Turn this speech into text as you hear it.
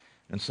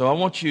And so I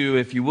want you,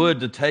 if you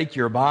would, to take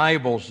your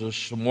Bibles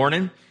this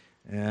morning,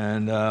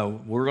 and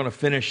we're going to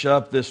finish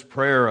up this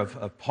prayer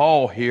of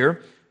Paul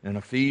here in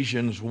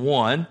Ephesians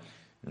 1.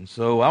 And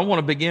so I want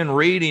to begin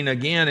reading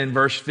again in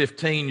verse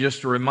 15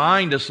 just to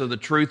remind us of the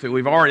truth that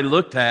we've already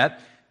looked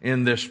at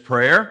in this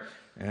prayer.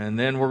 And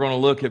then we're going to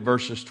look at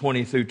verses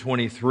 20 through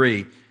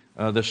 23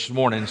 this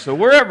morning. So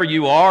wherever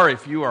you are,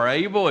 if you are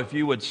able, if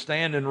you would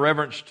stand in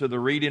reverence to the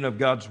reading of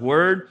God's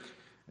Word.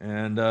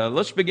 And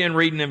let's begin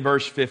reading in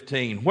verse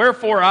 15.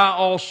 Wherefore I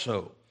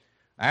also,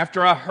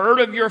 after I heard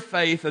of your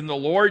faith in the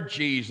Lord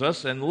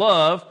Jesus and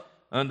love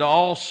unto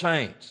all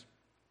saints,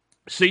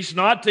 cease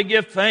not to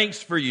give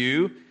thanks for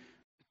you,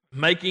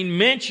 making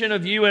mention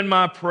of you in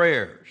my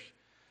prayers,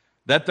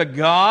 that the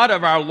God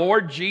of our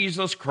Lord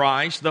Jesus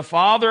Christ, the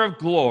Father of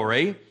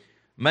glory,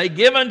 may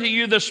give unto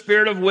you the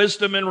spirit of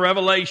wisdom and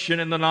revelation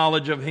in the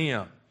knowledge of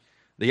Him,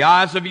 the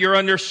eyes of your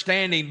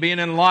understanding being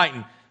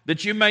enlightened,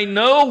 that you may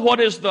know what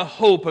is the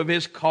hope of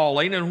His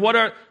calling, and what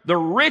are the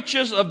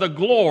riches of the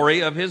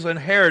glory of His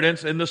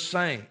inheritance in the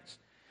saints,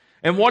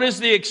 and what is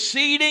the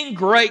exceeding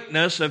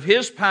greatness of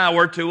His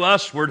power to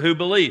usward who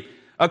believe,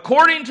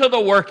 according to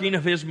the working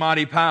of His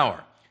mighty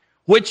power,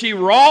 which He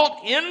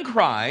wrought in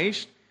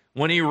Christ,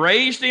 when He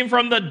raised Him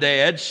from the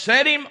dead,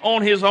 set Him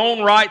on His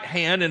own right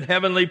hand in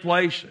heavenly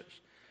places,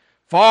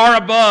 far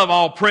above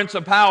all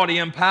principality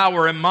and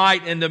power and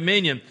might and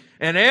dominion,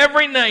 and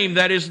every name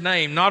that is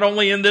named, not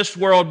only in this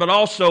world, but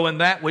also in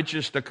that which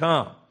is to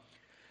come,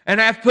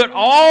 and hath put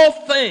all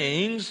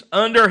things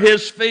under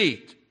His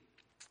feet,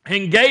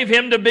 and gave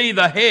Him to be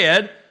the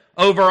head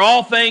over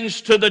all things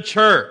to the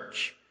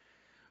church,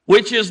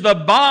 which is the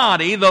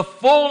body, the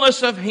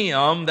fullness of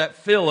Him that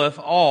filleth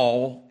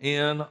all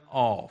in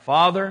all.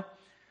 Father,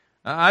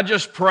 I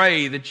just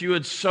pray that you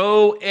would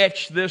so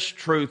etch this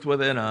truth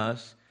within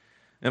us.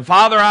 And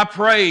Father, I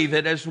pray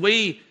that as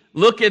we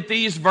look at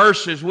these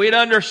verses, we'd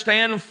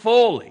understand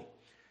fully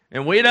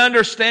and we'd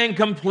understand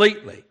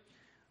completely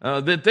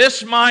that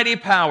this mighty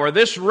power,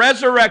 this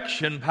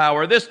resurrection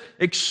power, this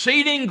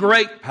exceeding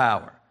great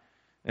power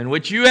in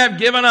which you have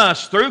given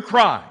us through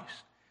Christ,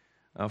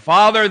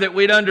 Father, that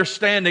we'd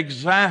understand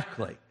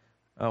exactly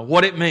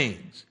what it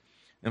means.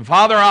 And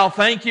Father, I'll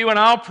thank you and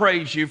I'll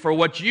praise you for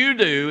what you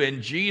do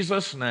in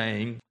Jesus'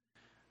 name.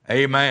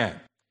 Amen.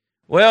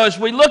 Well, as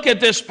we look at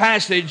this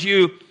passage,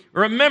 you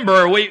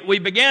remember we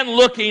began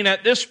looking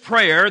at this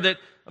prayer that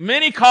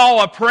many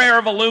call a prayer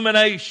of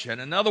illumination.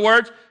 In other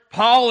words,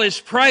 Paul is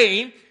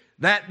praying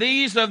that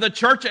these of the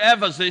church of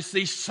Ephesus,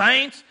 these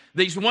saints,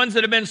 these ones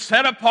that have been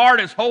set apart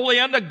as holy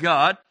unto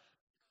God,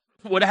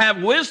 would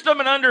have wisdom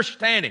and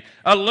understanding,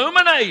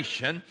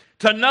 illumination,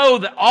 to know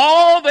that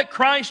all that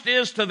Christ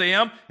is to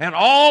them and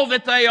all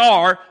that they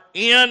are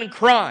in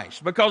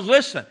Christ. Because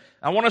listen,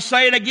 I want to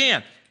say it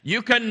again.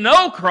 You can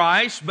know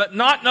Christ, but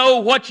not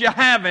know what you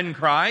have in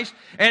Christ.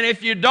 And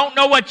if you don't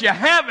know what you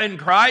have in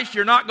Christ,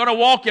 you're not going to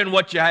walk in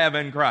what you have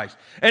in Christ.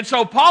 And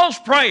so Paul's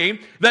praying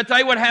that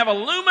they would have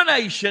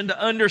illumination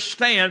to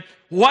understand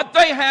what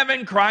they have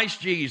in Christ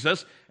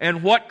Jesus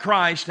and what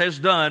Christ has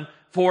done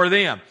for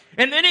them.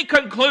 And then he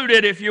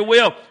concluded, if you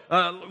will,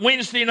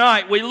 Wednesday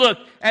night, we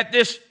looked at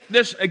this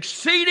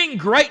exceeding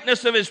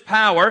greatness of His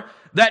power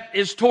that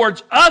is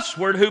towards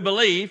usward who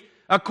believe,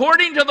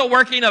 according to the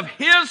working of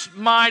His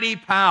mighty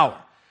power.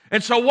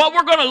 And so what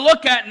we're going to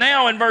look at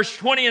now in verse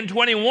 20 and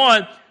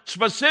 21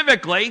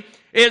 specifically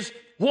is,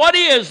 what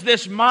is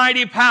this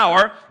mighty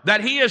power that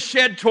He has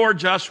shed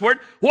towards usward?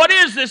 What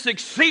is this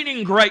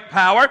exceeding great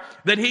power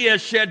that He has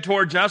shed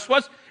towards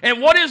usward?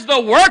 And what is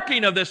the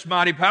working of this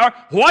mighty power?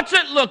 What's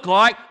it look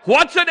like?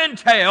 What's it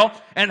entail?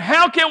 And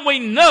how can we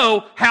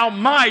know how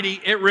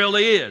mighty it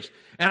really is?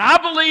 And I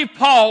believe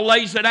Paul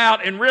lays it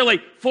out in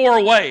really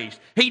four ways.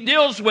 He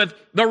deals with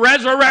the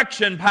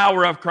resurrection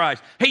power of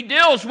Christ. He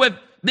deals with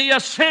the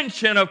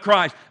ascension of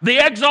Christ, the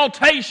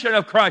exaltation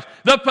of Christ,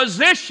 the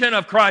position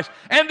of Christ,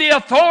 and the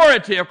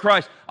authority of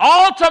Christ,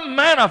 all to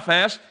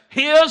manifest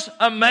His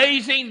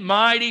amazing,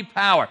 mighty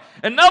power.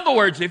 In other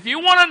words, if you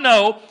want to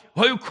know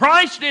who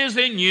Christ is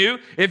in you,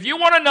 if you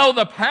want to know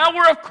the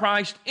power of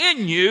Christ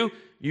in you,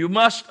 you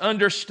must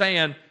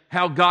understand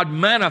how God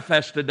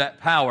manifested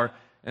that power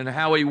and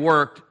how He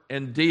worked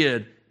and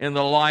did in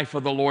the life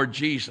of the Lord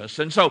Jesus.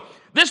 And so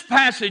this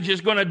passage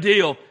is going to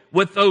deal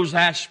with those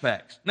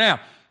aspects. Now,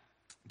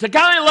 to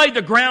kind of lay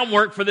the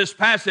groundwork for this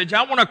passage,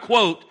 I want to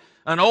quote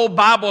an old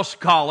Bible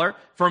scholar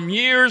from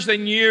years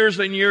and years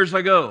and years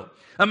ago,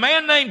 a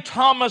man named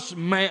Thomas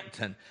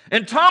Manton.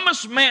 And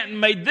Thomas Manton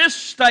made this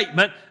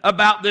statement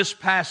about this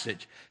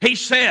passage. He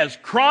says,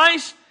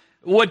 Christ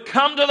would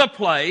come to the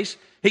place,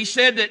 he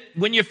said that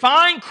when you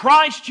find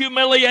Christ's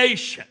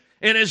humiliation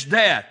in His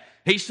death,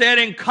 he said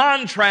in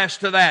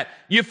contrast to that,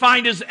 you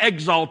find His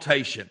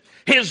exaltation.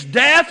 His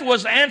death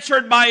was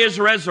answered by His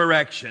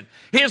resurrection.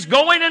 His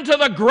going into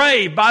the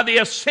grave by the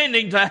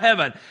ascending to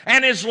heaven.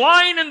 And His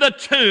lying in the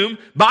tomb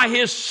by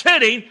His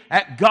sitting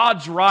at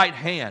God's right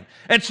hand.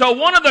 And so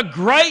one of the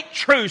great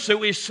truths that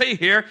we see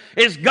here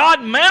is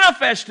God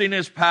manifesting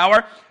His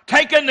power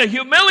taken the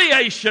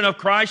humiliation of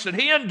Christ that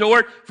he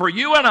endured for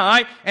you and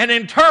I, and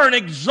in turn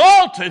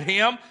exalted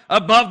him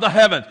above the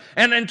heavens,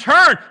 and in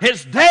turn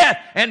his death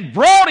and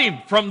brought him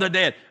from the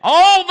dead.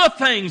 All the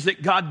things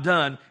that God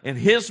done in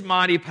his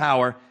mighty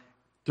power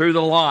through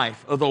the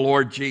life of the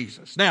Lord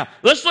Jesus. Now,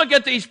 let's look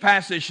at these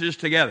passages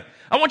together.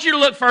 I want you to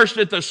look first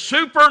at the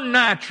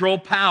supernatural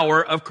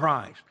power of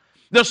Christ.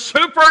 The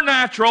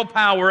supernatural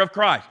power of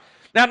Christ.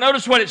 Now,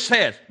 notice what it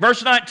says.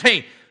 Verse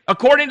 19.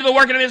 According to the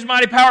working of his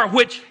mighty power,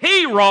 which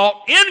he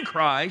wrought in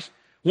Christ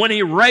when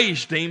he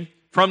raised him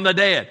from the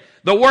dead.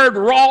 The word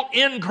wrought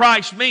in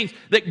Christ means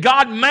that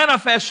God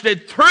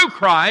manifested through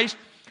Christ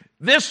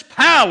this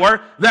power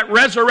that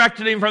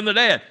resurrected him from the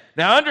dead.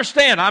 Now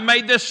understand, I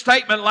made this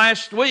statement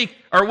last week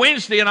or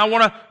Wednesday, and I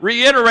want to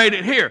reiterate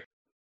it here.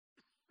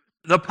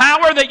 The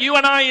power that you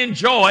and I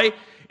enjoy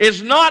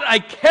is not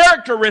a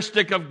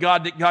characteristic of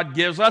God that God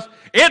gives us.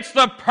 It's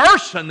the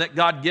person that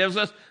God gives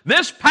us.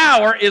 This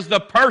power is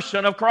the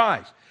person of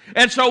Christ.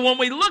 And so when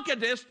we look at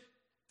this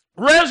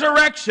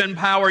resurrection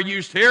power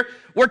used here,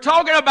 we're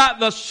talking about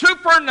the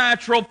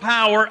supernatural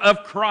power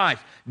of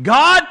Christ.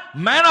 God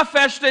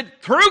manifested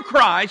through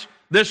Christ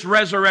this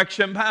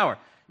resurrection power.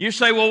 You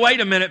say, well,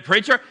 wait a minute,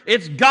 preacher.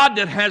 It's God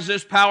that has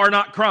this power,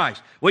 not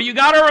Christ. Well, you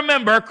got to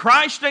remember,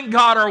 Christ and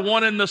God are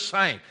one and the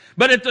same.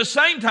 But at the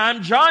same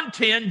time, John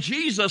 10,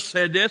 Jesus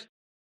said this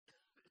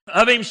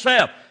of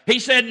himself. He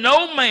said,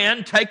 no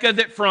man taketh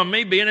it from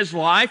me, being his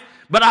life,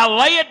 but I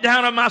lay it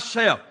down of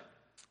myself.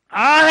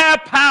 I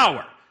have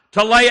power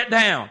to lay it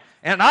down,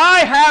 and I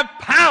have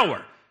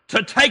power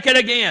to take it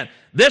again.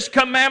 This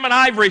commandment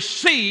I've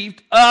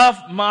received of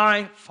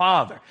my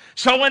Father.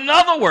 So in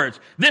other words,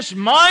 this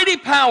mighty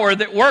power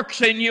that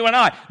works in you and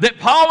I, that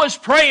Paul is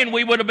praying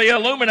we would be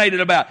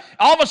illuminated about,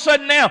 all of a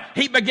sudden now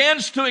he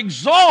begins to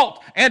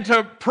exalt and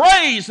to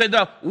praise and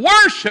to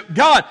worship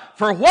God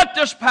for what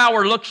this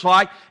power looks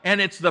like,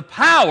 and it's the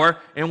power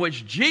in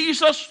which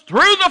Jesus,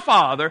 through the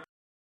Father,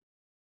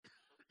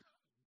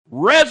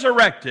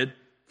 resurrected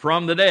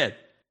from the dead.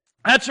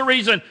 That's the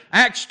reason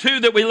Acts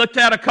 2 that we looked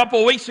at a couple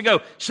of weeks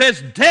ago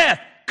says death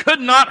could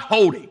not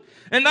hold him.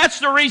 And that's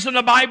the reason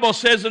the Bible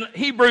says in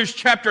Hebrews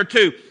chapter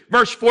 2,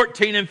 verse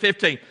 14 and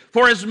 15,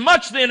 for as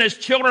much then as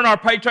children are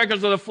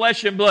partakers of the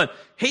flesh and blood,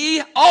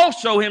 he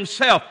also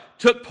himself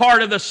took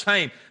part of the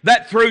same,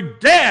 that through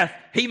death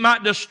he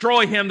might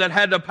destroy him that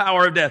had the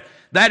power of death,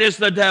 that is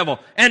the devil,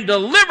 and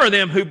deliver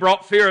them who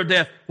brought fear of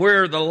death,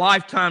 were the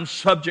lifetime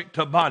subject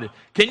to bondage.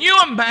 Can you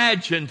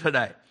imagine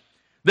today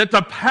that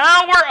the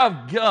power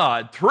of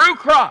God through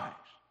Christ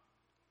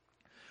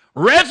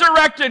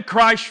resurrected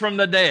Christ from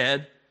the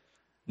dead,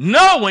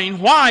 knowing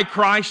why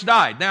Christ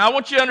died? Now, I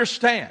want you to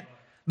understand,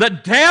 the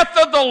death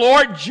of the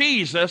Lord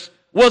Jesus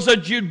was a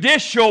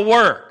judicial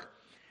work.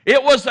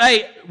 It was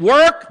a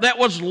work that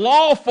was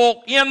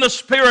lawful in the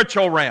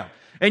spiritual realm.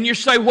 And you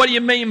say, what do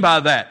you mean by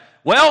that?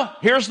 Well,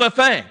 here's the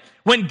thing.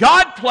 When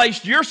God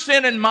placed your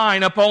sin and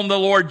mine upon the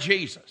Lord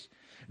Jesus,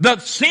 the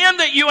sin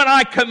that you and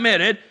I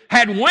committed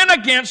had went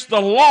against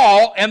the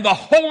law and the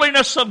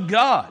holiness of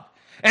God.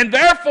 And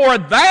therefore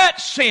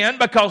that sin,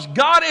 because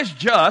God is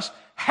just,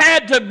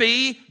 had to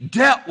be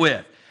dealt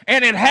with.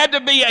 And it had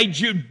to be a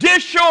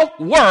judicial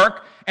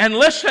work. And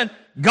listen,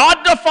 God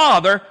the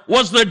Father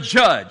was the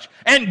judge.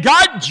 And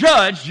God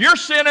judged your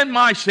sin and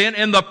my sin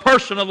in the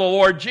person of the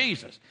Lord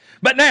Jesus.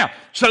 But now,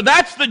 so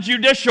that's the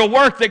judicial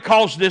work that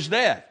caused his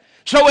death.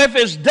 So if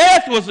his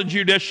death was a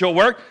judicial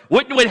work,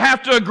 wouldn't we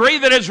have to agree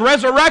that his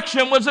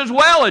resurrection was as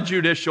well a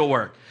judicial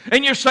work?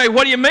 And you say,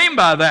 what do you mean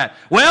by that?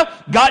 Well,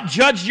 God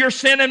judged your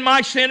sin and my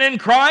sin in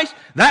Christ.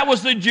 That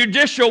was the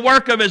judicial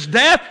work of his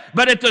death.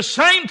 But at the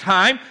same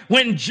time,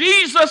 when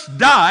Jesus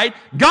died,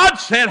 God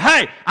said,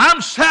 hey, I'm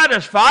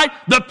satisfied.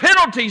 The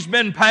penalty's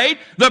been paid.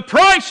 The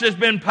price has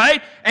been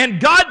paid. And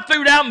God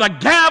threw down the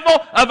gavel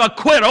of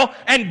acquittal.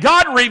 And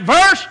God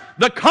reversed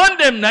the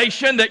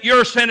condemnation that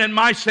your sin and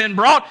my sin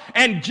brought.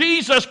 And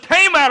Jesus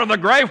came out of the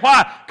grave.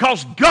 Why?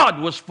 Because God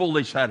was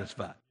fully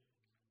satisfied.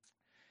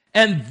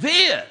 And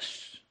this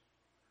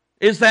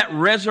is that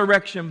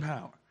resurrection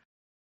power.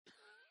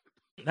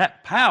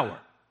 That power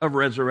of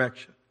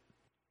resurrection.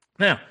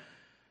 Now,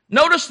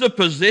 notice the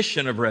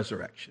position of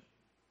resurrection.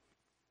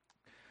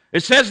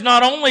 It says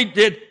not only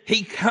did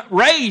he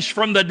raise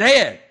from the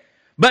dead,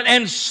 but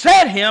and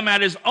set him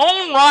at his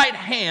own right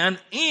hand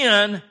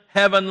in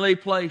heavenly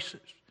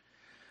places.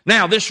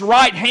 Now, this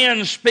right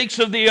hand speaks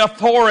of the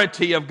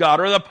authority of God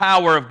or the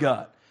power of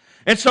God.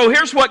 And so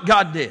here's what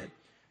God did.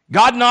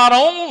 God not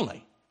only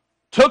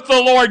took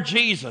the Lord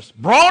Jesus,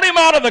 brought him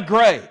out of the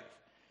grave,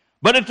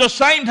 but at the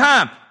same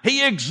time,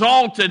 he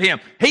exalted him.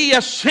 He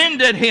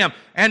ascended him.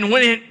 And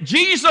when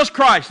Jesus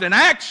Christ, in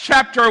Acts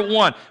chapter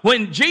 1,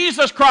 when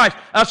Jesus Christ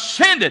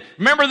ascended,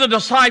 remember the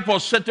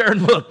disciples sit there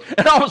and look,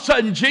 and all of a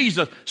sudden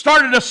Jesus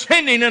started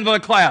ascending into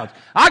the clouds.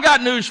 I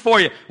got news for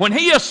you. When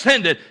he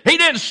ascended, he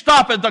didn't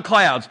stop at the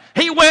clouds.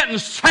 He went and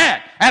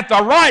sat at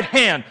the right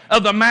hand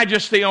of the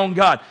majesty on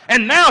God.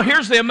 And now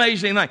here's the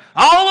amazing thing.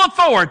 All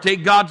authority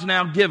God's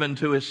now given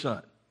to his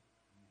Son.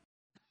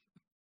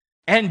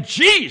 And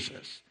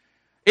Jesus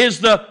is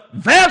the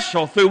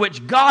vessel through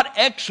which God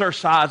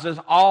exercises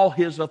all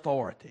His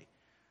authority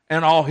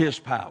and all His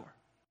power.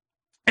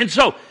 And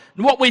so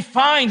what we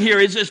find here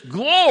is this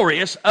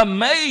glorious,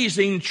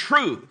 amazing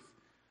truth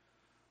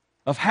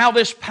of how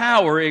this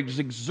power is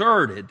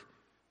exerted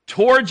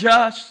towards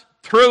us,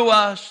 through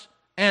us,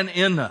 and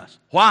in us.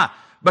 Why?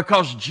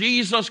 Because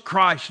Jesus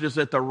Christ is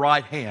at the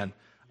right hand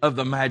of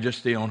the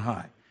Majesty on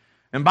high.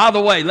 And by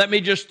the way, let me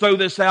just throw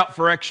this out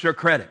for extra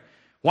credit.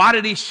 Why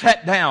did He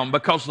sit down?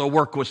 Because the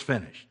work was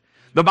finished.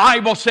 The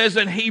Bible says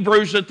in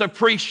Hebrews that the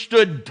priest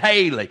stood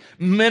daily,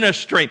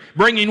 ministering,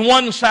 bringing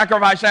one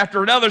sacrifice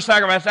after another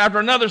sacrifice, after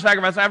another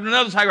sacrifice, after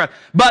another sacrifice.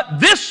 But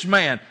this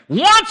man,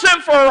 once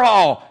and for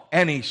all,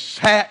 and He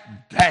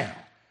sat down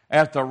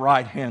at the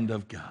right hand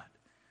of God.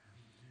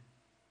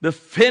 The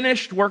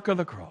finished work of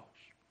the cross.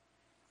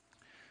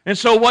 And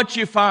so what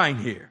you find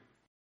here,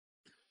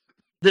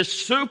 this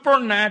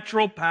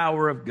supernatural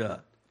power of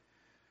God,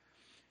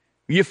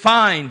 you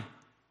find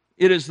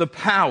it is the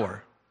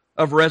power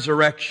of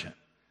resurrection.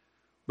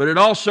 But it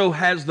also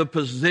has the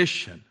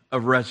position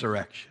of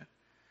resurrection.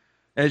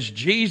 As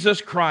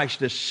Jesus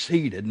Christ is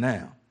seated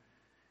now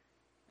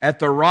at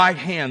the right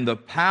hand, the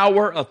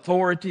power,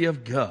 authority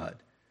of God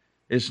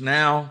is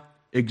now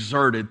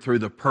exerted through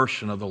the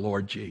person of the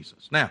Lord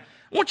Jesus. Now,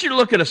 I want you to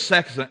look at a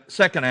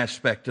second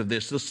aspect of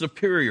this, the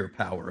superior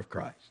power of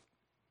Christ.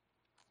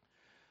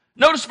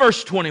 Notice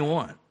verse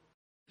 21.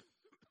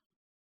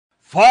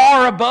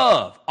 Far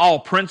above all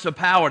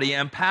principality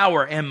and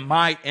power and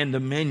might and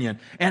dominion,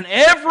 and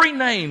every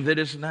name that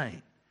is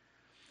named.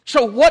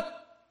 So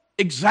what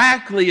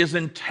exactly is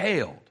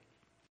entailed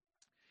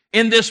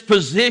in this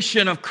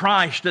position of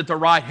Christ at the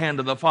right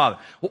hand of the Father?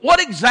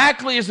 What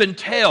exactly is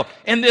entailed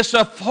in this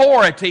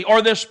authority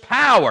or this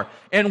power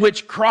in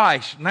which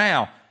Christ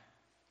now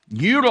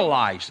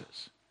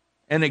utilizes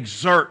and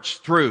exerts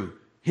through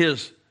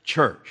His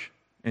church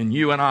and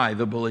you and I,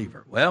 the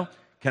believer? Well,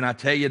 can I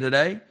tell you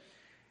today?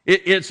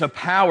 It's a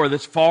power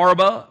that's far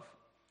above.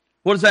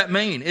 What does that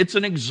mean? It's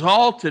an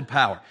exalted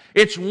power.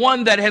 It's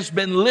one that has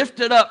been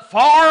lifted up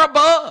far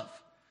above.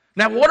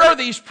 Now, what are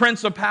these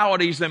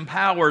principalities and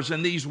powers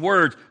and these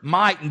words,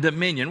 might and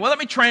dominion? Well, let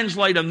me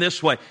translate them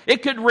this way.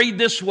 It could read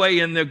this way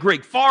in the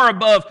Greek: far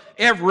above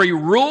every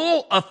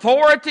rule,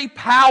 authority,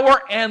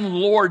 power, and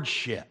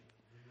lordship.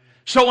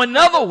 So in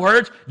other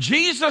words,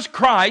 Jesus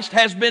Christ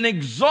has been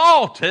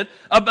exalted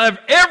above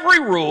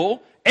every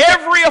rule,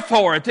 every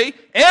authority,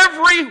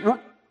 every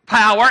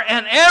power,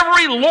 and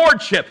every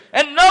lordship.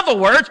 In other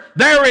words,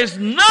 there is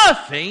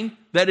nothing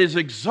that is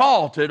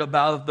exalted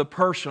above the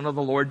person of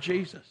the Lord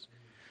Jesus.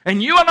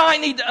 And you and I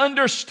need to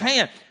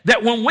understand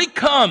that when we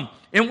come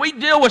and we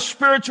deal with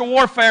spiritual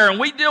warfare and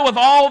we deal with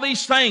all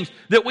these things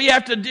that we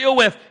have to deal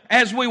with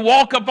as we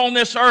walk up on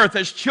this earth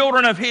as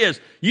children of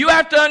His, you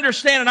have to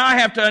understand and I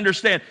have to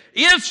understand,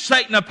 is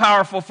Satan a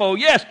powerful foe?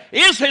 Yes.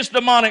 Is his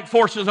demonic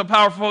forces a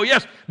powerful foe?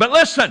 Yes. But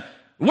listen,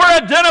 we're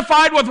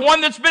identified with one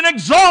that's been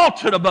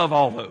exalted above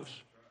all those.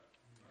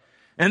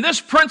 And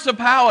this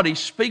principality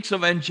speaks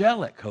of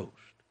angelic host.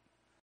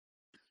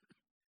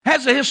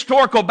 Has a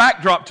historical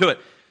backdrop to it.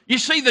 You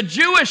see, the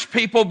Jewish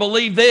people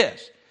believed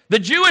this. The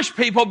Jewish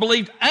people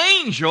believed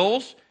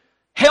angels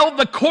held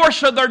the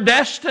course of their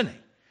destiny.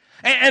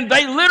 And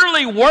they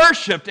literally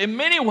worshiped, in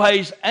many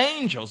ways,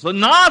 angels. The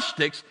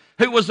Gnostics,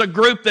 who was a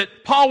group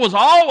that Paul was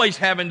always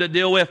having to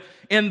deal with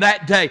in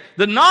that day.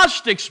 The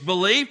Gnostics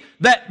believed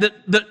that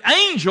the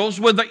angels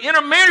were the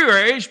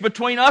intermediaries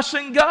between us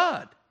and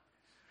God.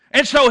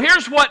 And so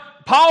here's what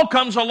Paul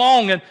comes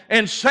along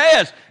and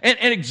says, and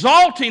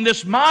exalting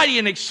this mighty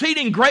and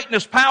exceeding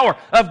greatness power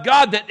of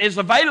God that is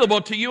available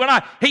to you and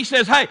I. He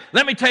says, hey,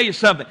 let me tell you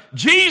something.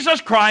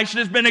 Jesus Christ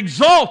has been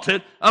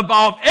exalted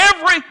above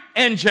every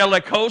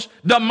angelic host,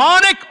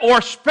 demonic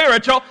or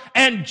spiritual,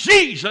 and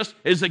Jesus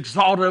is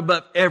exalted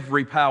above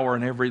every power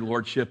and every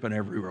lordship and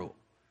every rule.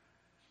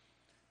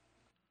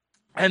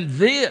 And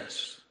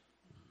this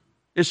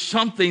is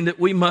something that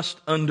we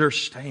must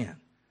understand.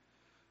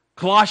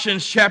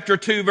 Colossians chapter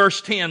 2,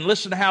 verse 10.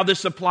 Listen to how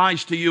this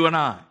applies to you and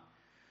I.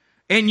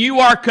 And you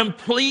are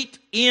complete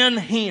in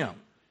Him.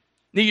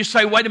 Now you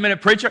say, wait a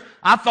minute, preacher.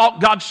 I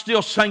thought God's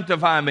still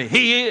sanctifying me.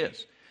 He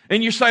is.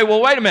 And you say,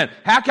 well, wait a minute.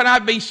 How can I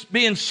be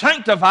being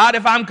sanctified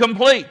if I'm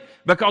complete?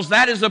 Because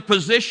that is a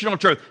positional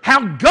truth.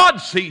 How God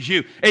sees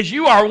you is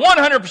you are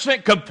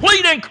 100%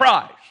 complete in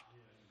Christ.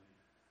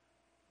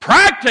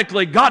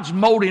 Practically, God's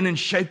molding and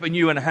shaping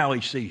you and how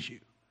He sees you.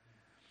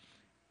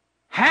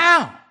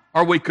 How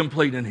are we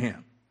complete in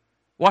Him?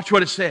 Watch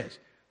what it says.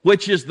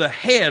 Which is the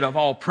head of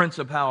all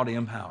principality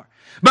and power.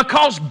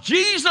 Because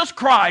Jesus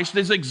Christ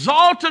is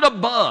exalted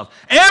above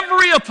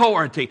every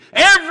authority,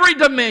 every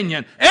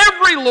dominion,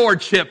 every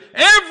lordship,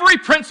 every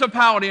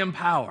principality and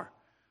power.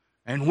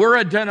 And we're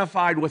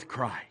identified with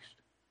Christ.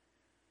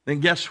 Then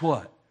guess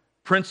what?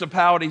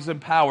 Principalities and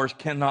powers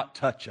cannot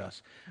touch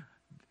us.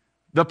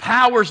 The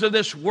powers of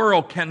this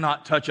world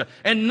cannot touch us.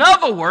 In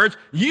other words,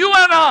 you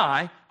and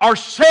I are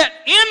set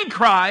in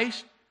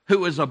Christ,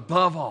 who is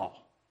above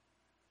all.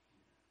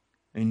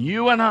 And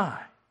you and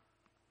I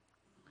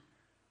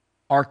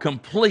are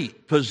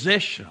complete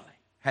positionally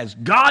as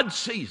God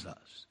sees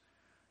us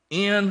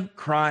in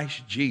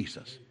Christ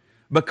Jesus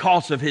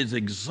because of his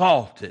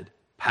exalted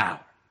power.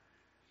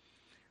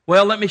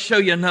 Well, let me show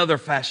you another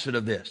facet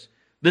of this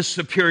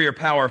superior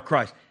power of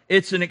Christ.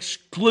 It's an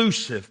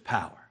exclusive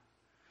power.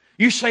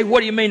 You say,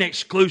 what do you mean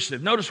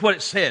exclusive? Notice what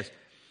it says.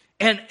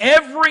 And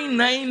every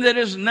name that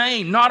is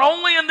named, not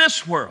only in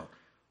this world,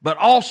 but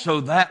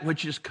also that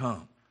which is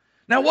come.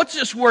 Now, what's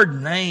this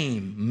word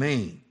name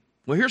mean?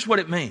 Well, here's what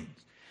it means.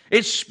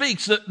 It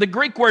speaks, the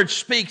Greek word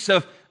speaks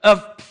of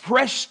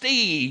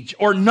prestige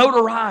or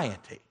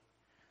notoriety.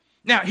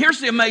 Now, here's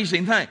the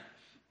amazing thing.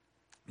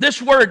 This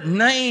word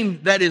name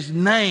that is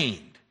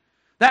named,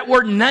 that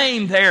word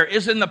name there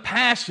is in the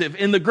passive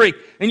in the Greek.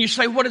 And you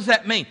say, what does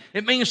that mean?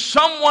 It means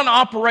someone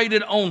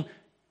operated on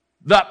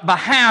the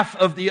behalf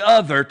of the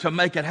other to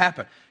make it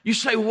happen. You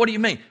say, well, what do you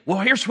mean? Well,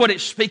 here's what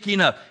it's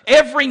speaking of.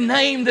 Every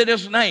name that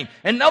is named.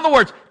 In other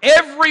words,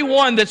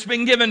 everyone that's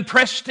been given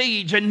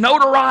prestige and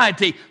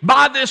notoriety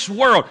by this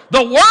world.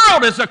 The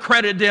world has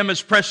accredited them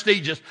as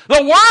prestigious.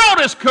 The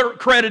world has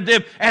credited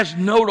them as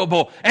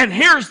notable. And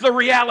here's the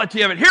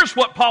reality of it. Here's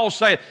what Paul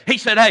said. He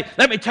said, hey,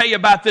 let me tell you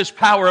about this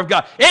power of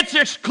God. It's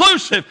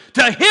exclusive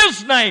to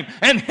his name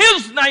and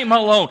his name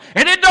alone.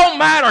 And it don't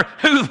matter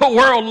who the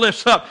world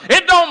lifts up.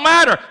 It don't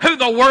matter who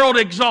the world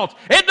exalts.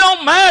 It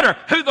don't matter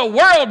who the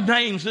world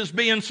names as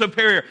being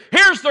superior.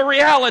 Here's the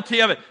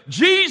reality of it.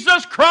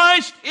 Jesus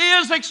Christ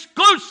is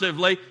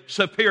exclusively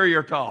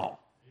superior to all.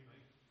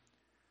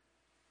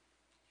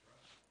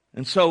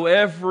 And so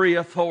every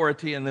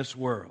authority in this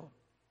world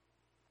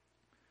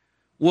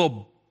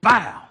will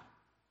bow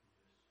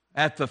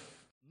at the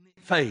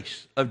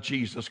face of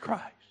Jesus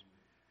Christ.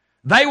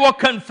 They will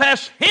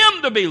confess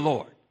him to be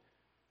Lord.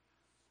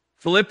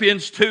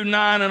 Philippians 2,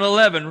 9 and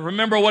 11.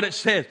 Remember what it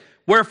says.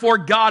 Wherefore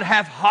God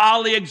hath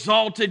highly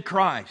exalted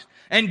Christ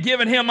and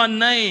given him a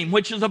name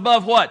which is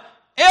above what?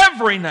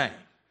 Every name.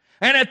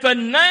 And at the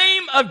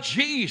name of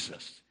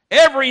Jesus,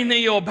 every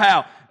knee will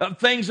bow, of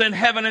things in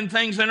heaven and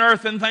things in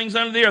earth and things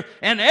under the earth,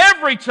 and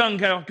every tongue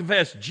shall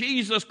confess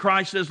Jesus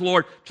Christ is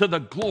Lord, to the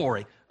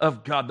glory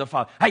of God the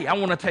Father. Hey, I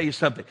want to tell you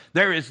something.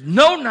 There is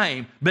no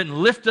name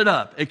been lifted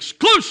up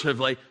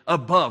exclusively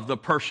above the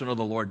person of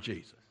the Lord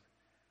Jesus.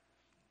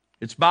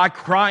 It's by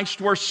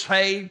Christ we're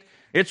saved.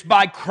 It's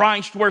by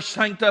Christ we're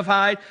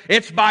sanctified.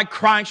 It's by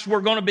Christ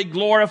we're going to be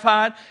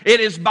glorified. It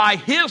is by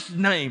his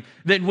name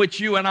in which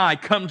you and I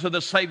come to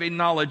the saving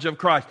knowledge of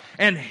Christ.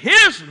 And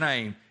his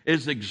name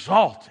is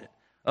exalted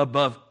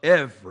above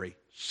every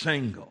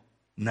single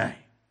name.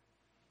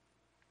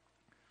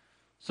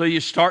 So you're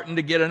starting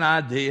to get an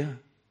idea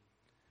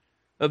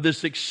of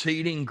this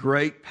exceeding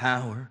great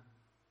power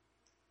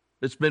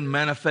that's been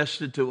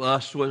manifested to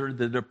us, whether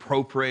that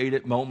appropriate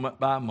it moment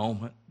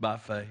by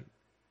faith.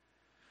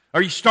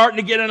 Are you starting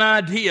to get an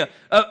idea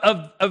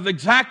of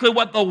exactly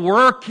what the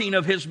working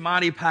of his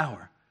mighty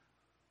power,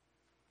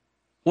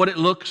 what it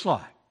looks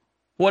like,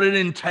 what it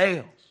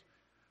entails,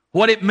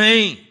 what it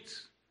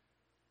means?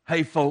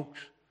 Hey, folks,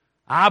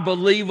 I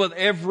believe with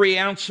every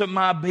ounce of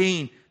my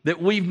being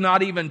that we've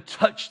not even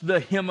touched the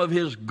hem of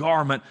his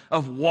garment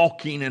of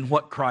walking in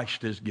what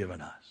Christ has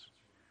given us.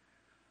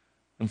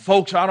 And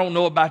folks, I don't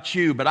know about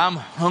you, but I'm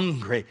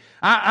hungry.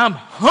 I'm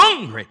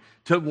hungry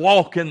to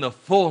walk in the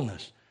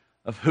fullness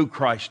of who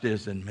Christ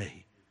is in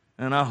me.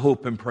 And I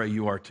hope and pray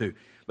you are too.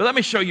 But let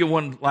me show you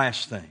one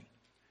last thing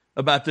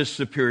about this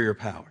superior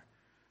power.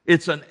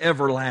 It's an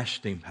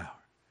everlasting power.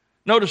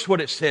 Notice what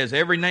it says.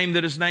 Every name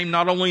that is named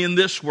not only in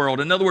this world,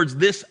 in other words,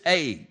 this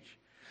age,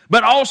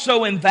 but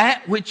also in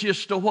that which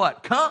is to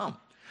what? Come.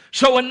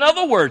 So in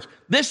other words,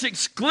 this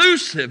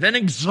exclusive and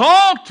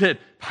exalted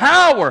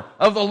power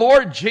of the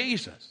Lord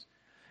Jesus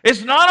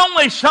is not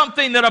only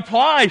something that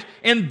applies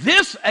in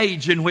this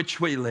age in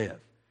which we live,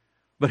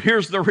 but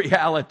here's the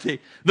reality.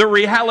 The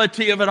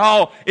reality of it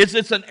all is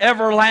it's an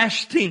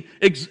everlasting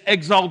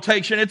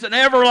exaltation. It's an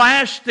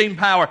everlasting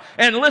power.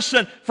 And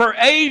listen, for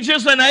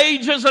ages and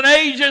ages and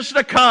ages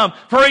to come,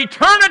 for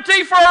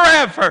eternity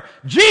forever,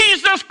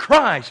 Jesus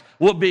Christ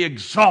will be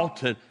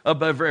exalted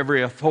above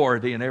every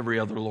authority and every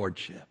other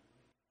lordship.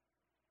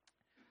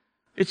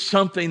 It's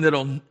something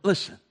that'll,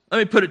 listen, let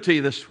me put it to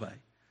you this way.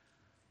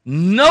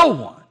 No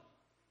one,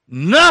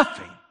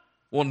 nothing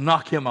will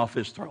knock him off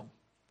his throne.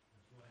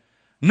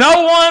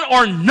 No one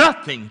or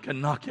nothing can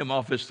knock him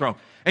off his throne.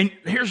 And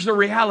here's the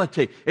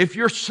reality. If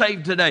you're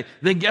saved today,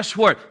 then guess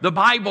what? The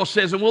Bible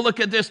says, and we'll look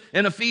at this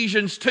in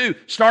Ephesians 2,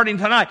 starting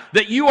tonight,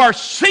 that you are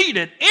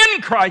seated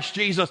in Christ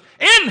Jesus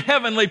in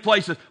heavenly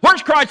places.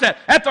 Where's Christ at?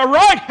 At the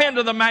right hand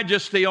of the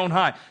majesty on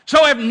high.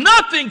 So if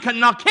nothing can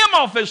knock him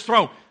off his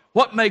throne,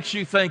 what makes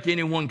you think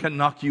anyone can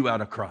knock you out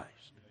of Christ?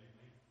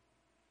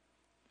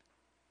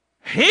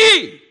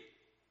 He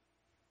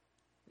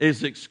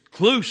is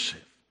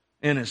exclusive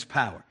in his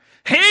power.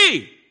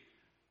 He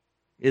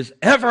is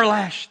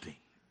everlasting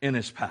in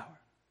his power.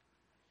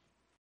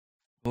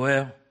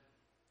 Well,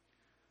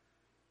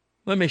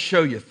 let me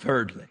show you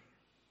thirdly,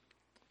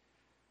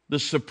 the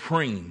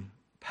supreme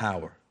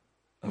power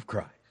of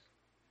Christ.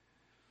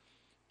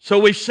 So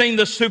we've seen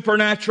the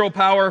supernatural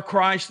power of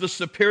Christ, the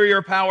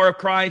superior power of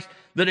Christ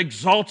that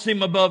exalts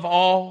him above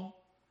all.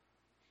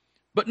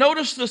 But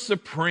notice the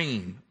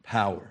supreme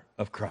power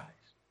of Christ.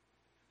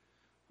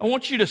 I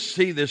want you to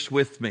see this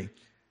with me.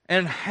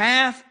 And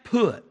hath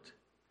put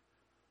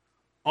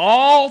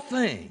all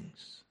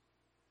things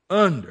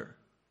under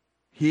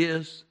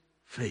his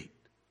feet.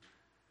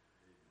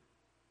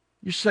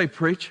 You say,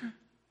 preacher,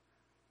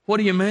 what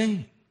do you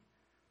mean?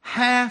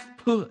 Hath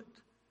put,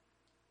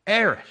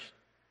 aorist,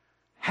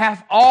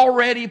 hath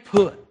already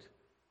put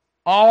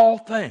all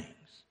things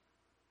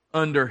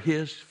under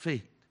his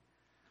feet.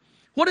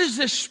 What is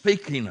this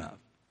speaking of?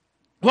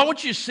 Well, I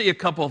want you to see a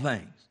couple of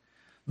things.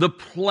 The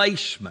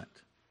placement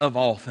of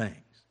all things.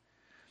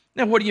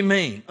 Now, what do you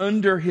mean?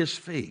 Under his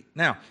feet.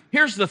 Now,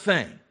 here's the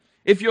thing.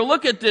 If you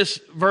look at this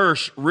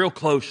verse real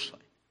closely,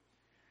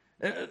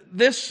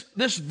 this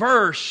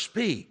verse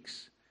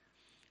speaks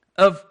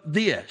of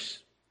this.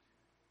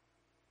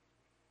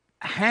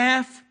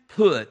 Hath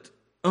put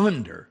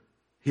under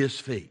his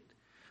feet.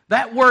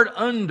 That word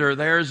under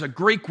there is a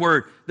Greek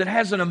word that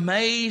has an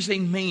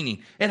amazing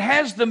meaning. It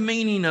has the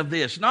meaning of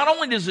this. Not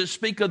only does it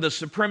speak of the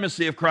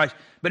supremacy of Christ,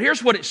 but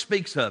here's what it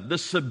speaks of. The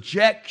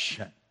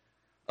subjection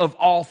of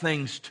all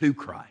things to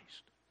Christ.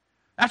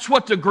 That's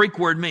what the Greek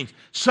word means.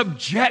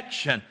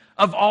 Subjection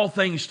of all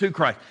things to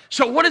Christ.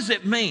 So what does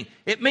it mean?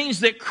 It means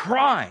that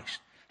Christ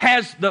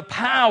has the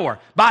power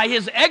by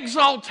his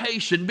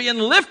exaltation being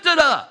lifted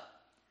up.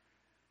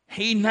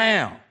 He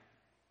now,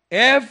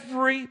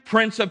 every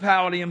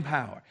principality and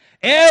power,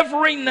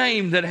 every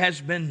name that has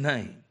been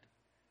named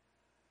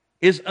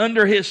is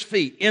under his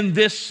feet in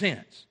this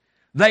sense.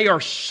 They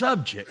are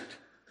subject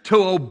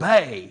to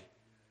obey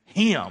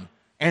him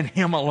and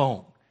him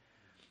alone.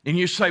 And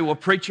you say, well,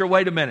 preacher,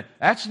 wait a minute.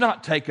 That's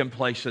not taking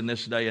place in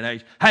this day and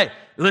age. Hey,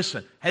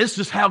 listen, this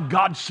is how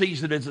God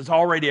sees it as it's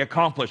already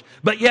accomplished.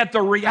 But yet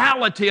the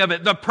reality of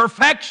it, the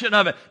perfection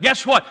of it,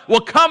 guess what?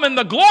 Will come in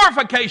the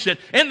glorification,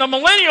 in the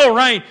millennial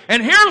reign.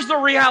 And here's the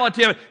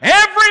reality of it.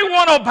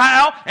 Everyone will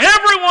bow.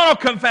 Everyone will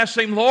confess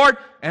him, Lord.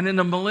 And in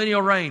the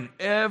millennial reign,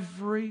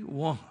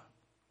 everyone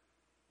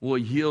will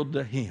yield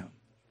to him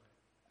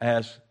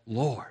as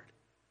Lord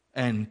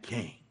and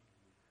King.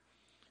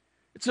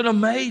 It's an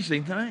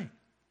amazing thing.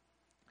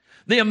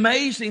 The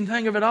amazing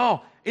thing of it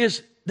all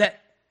is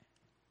that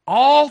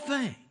all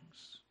things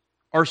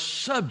are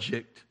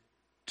subject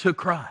to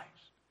Christ.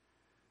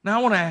 Now,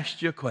 I want to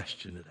ask you a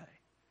question today.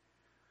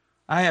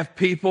 I have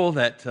people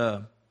that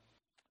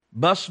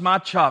bust my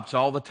chops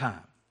all the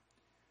time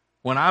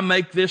when I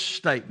make this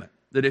statement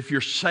that if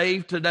you're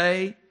saved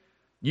today,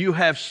 you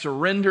have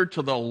surrendered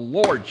to the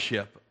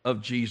lordship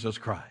of Jesus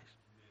Christ.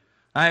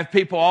 I have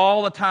people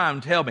all the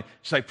time tell me,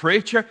 say,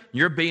 preacher,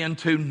 you're being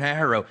too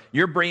narrow.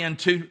 You're being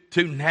too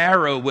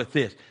narrow with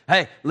this.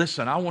 Hey,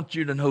 listen, I want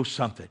you to know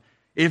something.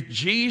 If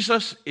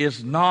Jesus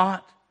is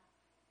not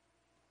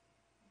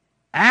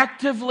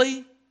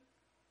actively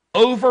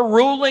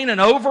overruling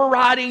and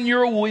overriding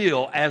your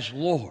will as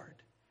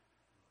Lord,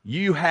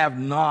 you have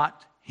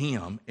not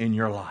him in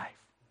your life.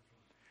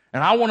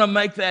 And I want to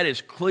make that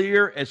as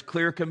clear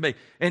can be.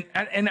 And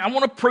I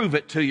want to prove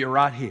it to you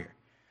right here.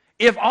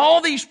 If all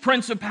these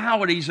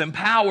principalities and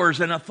powers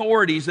and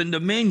authorities and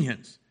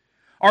dominions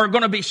are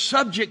going to be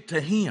subject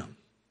to him,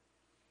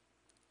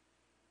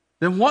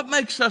 then what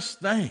makes us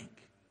think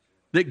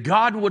that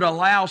God would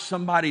allow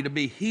somebody to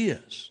be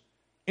his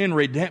in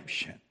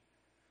redemption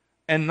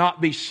and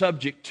not be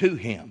subject to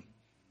him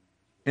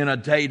in a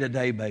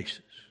day-to-day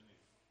basis?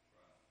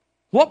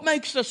 What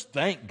makes us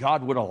think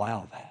God would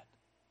allow that?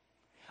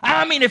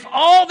 I mean, if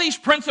all these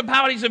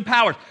principalities and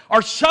powers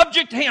are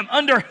subject to him,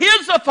 under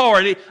his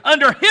authority,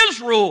 under his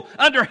rule,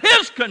 under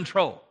his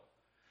control,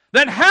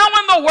 then how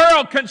in the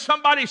world can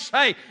somebody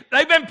say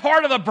they've been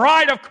part of the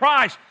bride of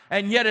Christ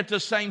and yet at the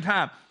same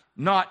time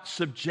not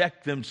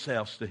subject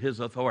themselves to his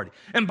authority?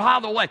 And by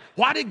the way,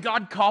 why did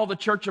God call the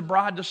church a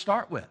bride to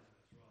start with?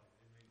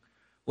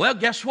 Well,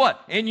 guess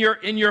what? In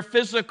your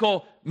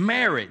physical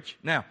marriage,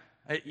 now,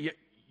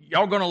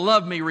 y'all going to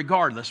love me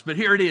regardless, but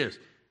here it is.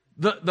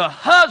 The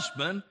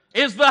husband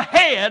is the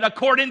head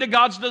according to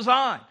God's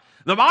design.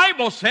 The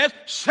Bible says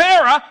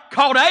Sarah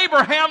called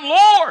Abraham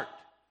Lord.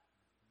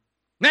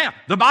 Now,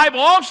 the Bible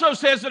also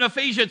says in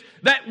Ephesians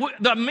that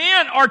the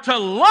men are to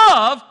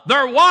love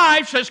their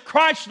wives as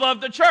Christ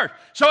loved the church.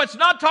 So it's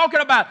not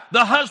talking about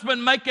the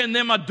husband making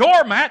them a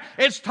doormat.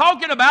 It's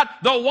talking about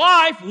the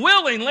wife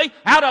willingly,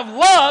 out of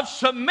love,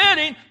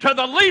 submitting to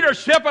the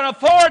leadership and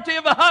authority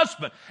of the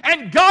husband.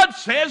 And God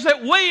says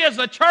that we as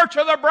the church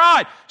are the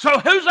bride. So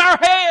who's our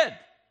head?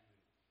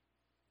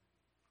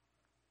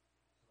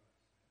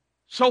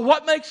 So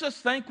what makes us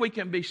think we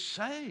can be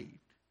saved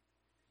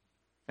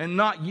and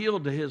not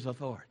yield to his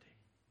authority?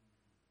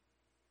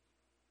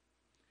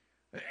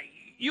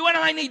 You and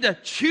I need to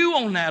chew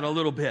on that a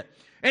little bit.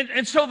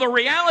 And so the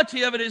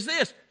reality of it is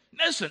this.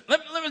 Listen,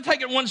 let me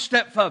take it one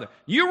step further.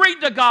 You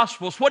read the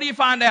Gospels, what do you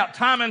find out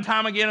time and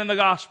time again in the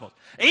Gospels?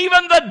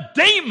 Even the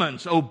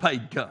demons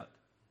obeyed God.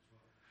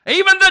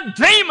 Even the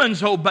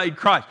demons obeyed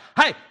Christ.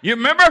 Hey, you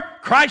remember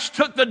Christ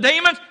took the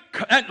demons,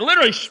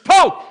 literally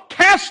spoke,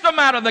 cast them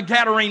out of the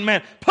Gadarene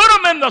man, put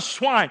them in the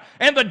swine.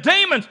 And the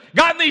demons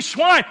got in these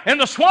swine, and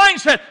the swine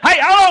said, hey,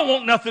 I don't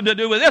want nothing to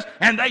do with this.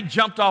 And they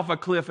jumped off a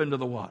cliff into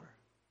the water.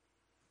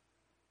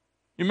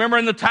 You remember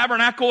in the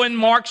tabernacle in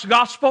Mark's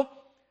gospel?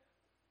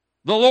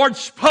 The Lord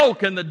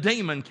spoke, and the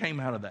demon came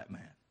out of that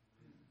man.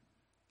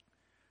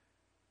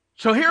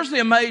 So here's the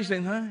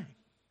amazing thing.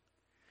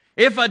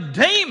 If a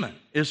demon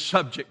is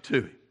subject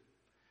to him,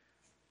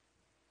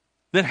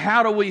 then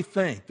how do we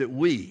think that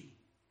we,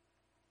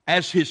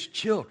 as His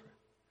children,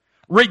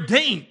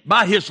 redeemed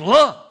by His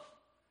love,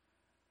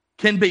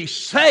 can be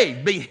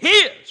saved, be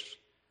His,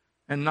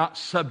 and not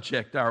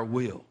subject our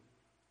will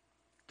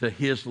to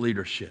His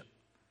leadership,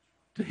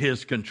 to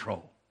His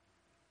control,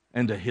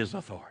 and to His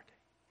authority?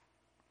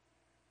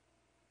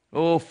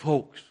 Oh,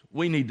 folks,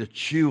 we need to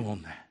chew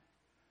on that.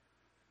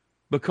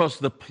 Because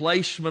the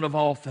placement of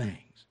all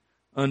things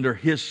under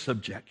His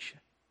subjection.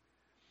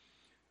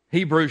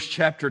 Hebrews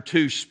chapter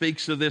 2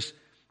 speaks of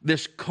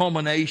this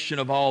culmination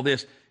of all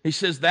this. He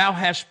says, thou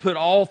hast put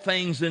all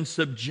things in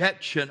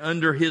subjection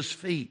under His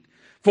feet.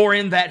 For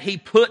in that He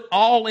put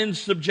all in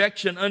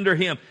subjection under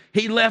Him,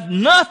 He left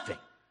nothing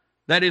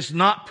that is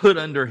not put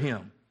under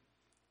Him.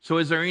 So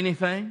is there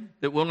anything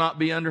that will not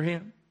be under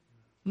Him?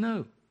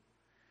 No.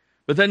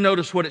 But then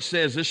notice what it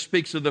says. This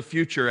speaks of the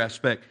future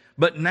aspect.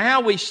 But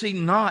now we see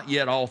not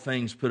yet all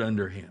things put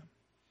under Him.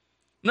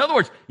 In other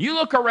words, you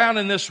look around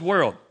in this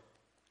world,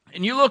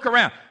 and you look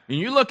around, and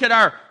you look at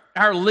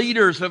our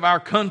leaders of our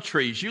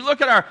countries. You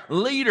look at our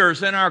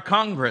leaders in our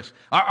Congress.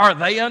 Are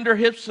they under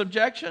His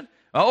subjection?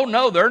 Oh,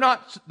 no, they're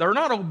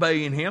not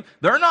obeying Him.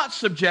 They're not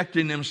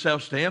subjecting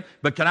themselves to Him.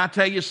 But can I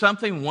tell you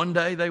something? One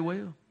day they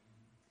will.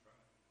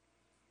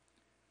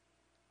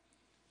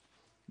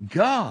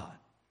 God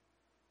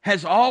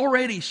has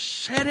already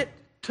set it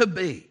to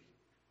be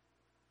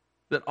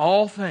that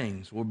all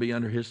things will be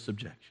under His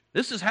subjection.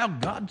 This is how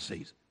God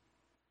sees it.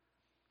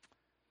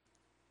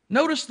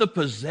 Notice the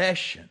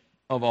possession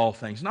of all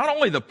things. Not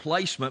only the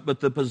placement, but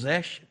the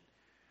possession.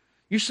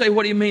 You say,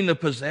 what do you mean the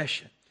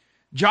possession?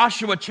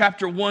 Joshua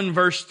chapter 1,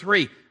 verse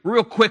 3.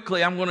 Real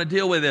quickly, I'm going to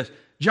deal with this.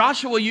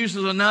 Joshua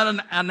uses another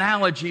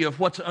analogy of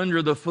what's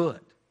under the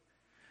foot.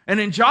 And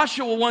in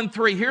Joshua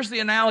 1:3, here's the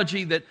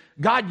analogy that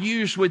God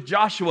used with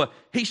Joshua.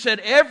 He said,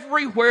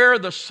 everywhere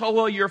the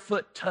sole of your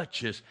foot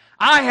touches,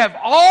 I have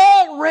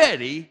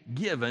already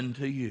given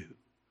to you.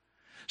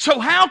 So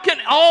how can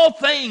all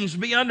things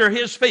be under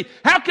His feet?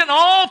 How can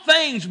all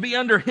things be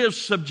under His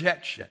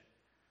subjection?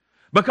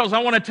 Because I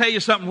want to tell you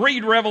something.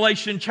 Read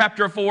Revelation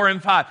chapter 4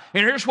 and 5.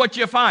 And here's what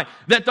you find.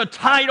 That the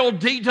title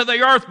deed to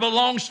the earth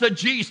belongs to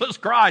Jesus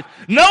Christ.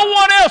 No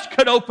one else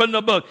could open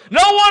the book.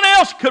 No one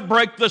else could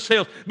break the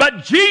seals.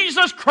 But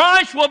Jesus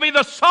Christ will be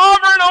the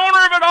sovereign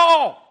owner of it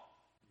all.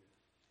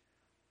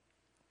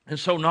 And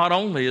so not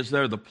only is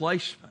there the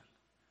placement,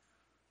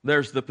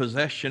 there's the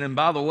possession. And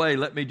by the way,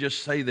 let me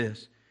just say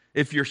this.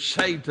 If you're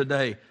saved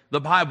today, the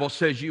Bible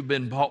says you've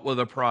been bought with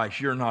a price.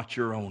 You're not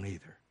your own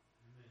either.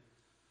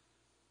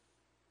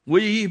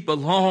 We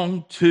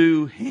belong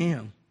to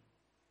Him.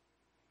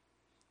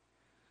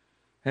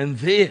 And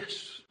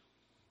this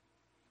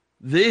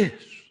is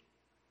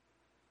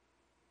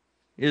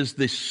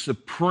the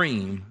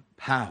supreme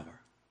power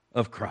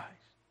of Christ.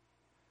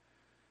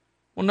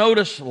 Well,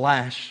 notice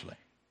lastly,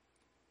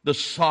 the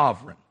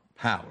sovereign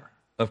power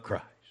of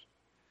Christ.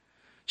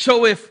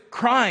 So if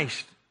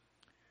Christ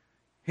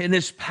in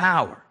His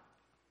power,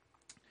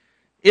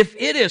 if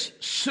it is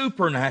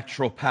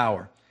supernatural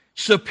power,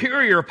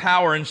 superior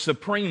power and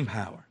supreme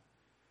power,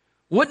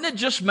 wouldn't it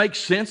just make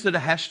sense that it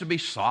has to be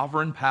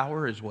sovereign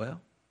power as well?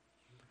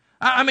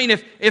 I mean,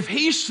 if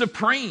He's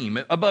supreme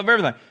above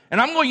everything, and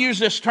I'm going to use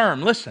this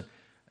term, listen,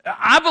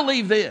 I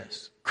believe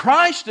this.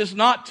 Christ is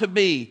not to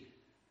be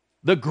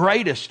the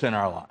greatest in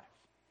our life.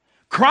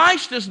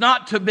 Christ is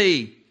not to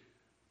be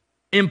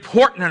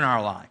important in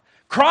our life.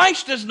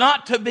 Christ is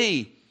not to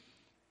be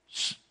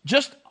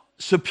just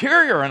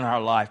superior in our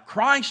life.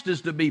 Christ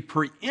is to be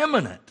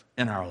preeminent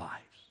in our life.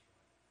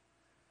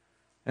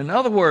 In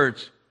other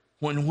words,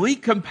 when we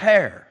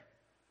compare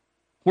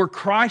where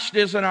Christ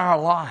is in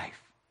our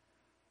life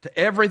to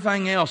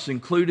everything else,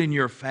 including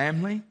your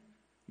family,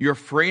 your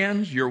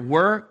friends, your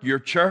work, your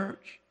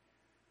church,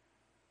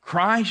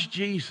 Christ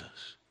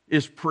Jesus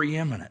is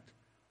preeminent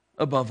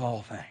above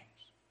all things.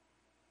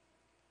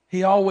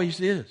 He always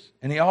is,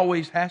 and He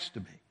always has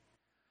to be.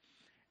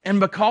 And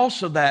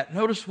because of that,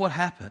 notice what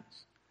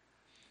happens.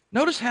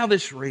 Notice how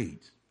this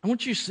reads. I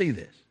want you to see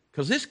this,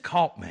 because this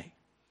caught me.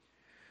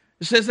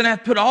 It says, and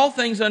hath put all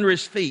things under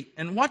His feet.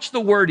 And watch the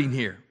wording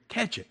here.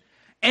 Catch it.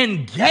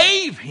 And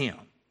gave Him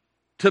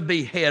to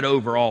be head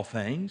over all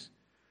things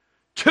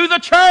to the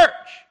church.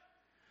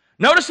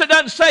 Notice it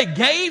doesn't say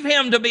gave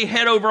Him to be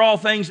head over all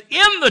things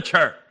in the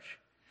church.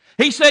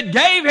 He said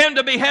gave Him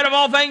to be head of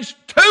all things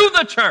to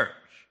the church.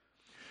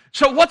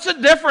 So what's the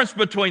difference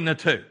between the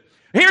two?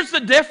 Here's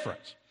the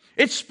difference.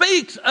 It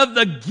speaks of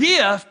the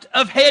gift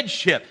of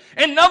headship.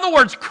 In other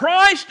words,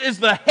 Christ is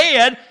the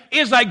head,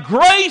 is a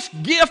grace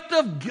gift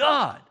of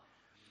God.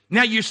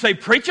 Now you say,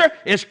 preacher,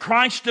 is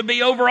Christ to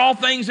be over all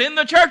things in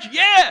the church?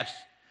 Yes.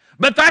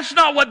 But that's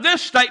not what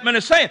this statement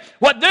is saying.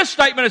 What this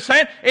statement is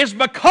saying is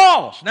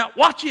because, now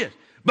watch this,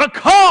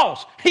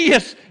 because He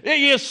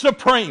is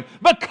supreme,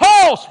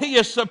 because He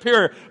is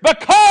superior,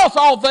 because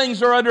all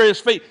things are under His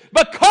feet,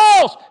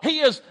 because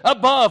He is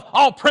above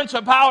all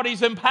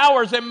principalities and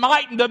powers and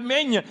might and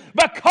dominion,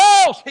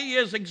 because He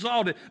is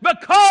exalted,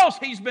 because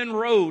He's been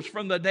rose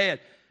from the dead.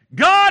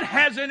 God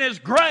has in His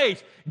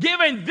grace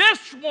given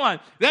this one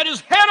that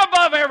is head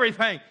above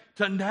everything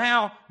to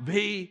now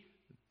be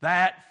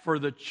that for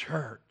the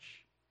church.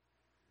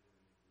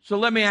 So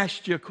let me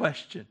ask you a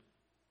question.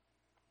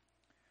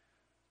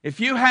 If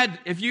you had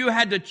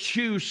to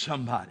choose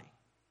somebody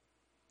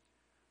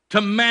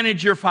to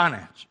manage your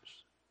finances,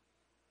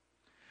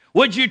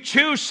 would you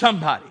choose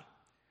somebody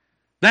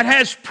that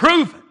has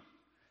proven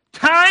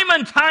time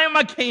and time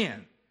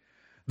again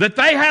that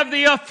they have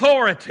the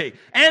authority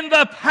and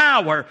the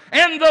power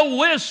and the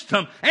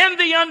wisdom and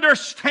the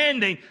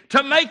understanding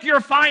to make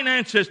your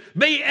finances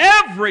be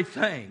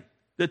everything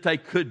that they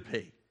could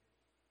be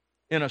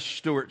in a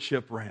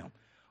stewardship realm?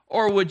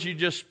 Or would you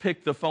just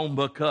pick the phone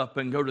book up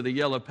and go to the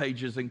yellow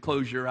pages and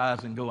close your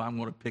eyes and go, I'm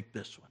going to pick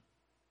this one?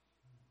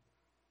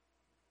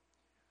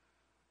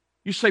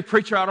 You say,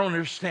 preacher, I don't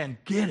understand.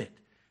 Get it.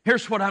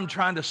 Here's what I'm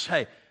trying to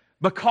say.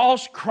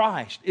 Because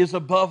Christ is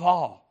above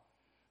all,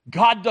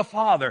 God the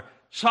Father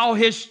saw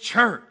His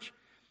church,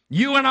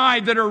 you and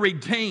I that are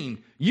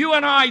redeemed, you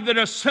and I that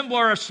assemble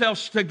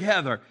ourselves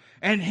together,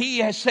 and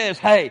He says,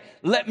 hey,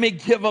 let me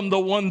give them the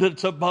one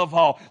that's above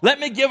all. Let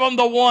me give them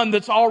the one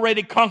that's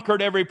already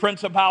conquered every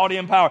principality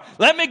and power.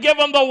 Let me give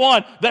them the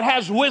one that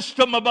has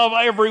wisdom above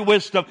every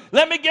wisdom.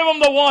 Let me give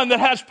them the one that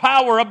has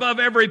power above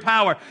every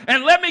power.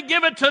 And let me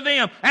give it to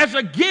them as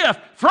a gift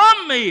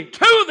from me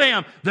to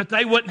them, that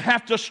they wouldn't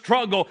have to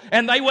struggle,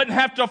 and they wouldn't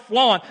have to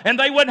flaunt, and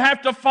they wouldn't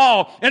have to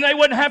fall, and they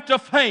wouldn't have to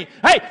faint.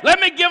 Hey, let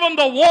me give them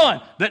the one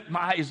that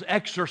is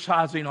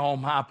exercising all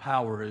my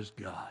power as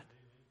God.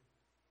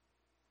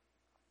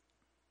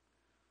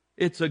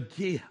 It's a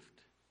gift.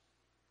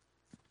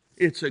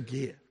 It's a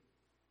gift.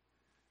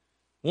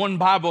 One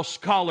Bible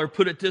scholar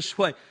put it this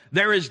way: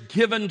 there is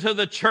given to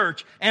the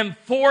church and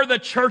for the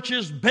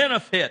church's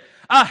benefit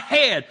a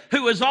head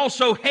who is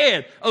also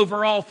head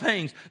over all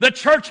things. The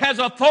church has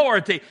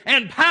authority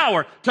and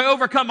power to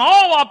overcome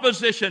all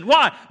opposition.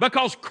 Why?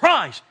 Because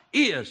Christ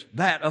is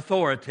that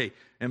authority,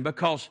 and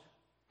because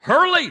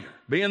her leader,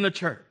 being the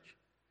church,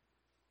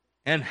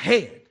 and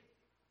head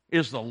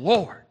is the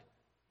Lord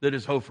that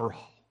is over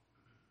all.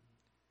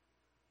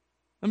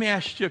 Let me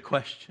ask you a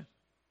question.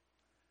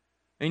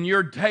 In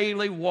your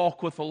daily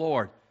walk with the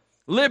Lord,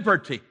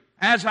 liberty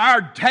as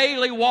our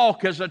daily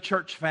walk as a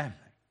church family,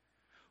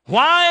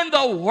 why in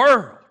the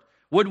world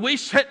would we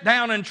sit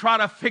down and try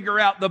to figure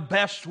out the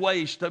best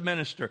ways to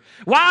minister?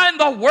 Why in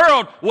the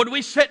world would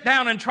we sit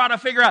down and try to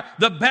figure out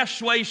the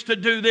best ways to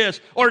do this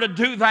or to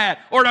do that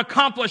or to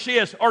accomplish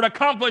this or to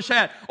accomplish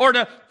that or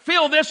to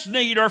fill this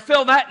need or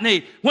fill that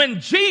need, when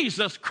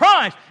Jesus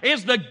Christ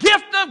is the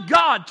gift of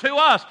God to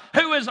us,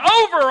 who is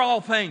over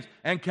all things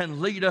and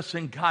can lead us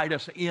and guide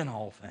us in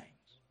all things?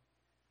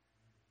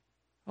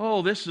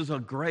 Oh, this is a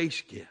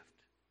grace gift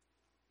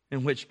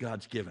in which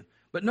God's given.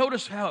 But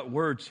notice how it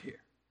words here.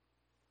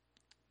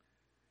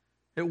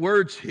 It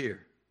words here,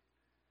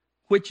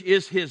 which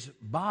is His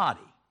body.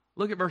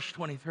 Look at verse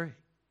 23.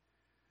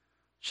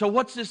 So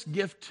what's this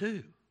gift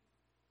to?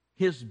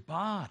 His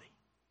body.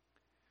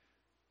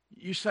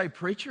 You say,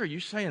 preacher, are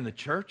you saying the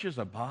church is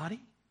a body?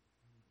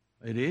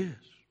 It is.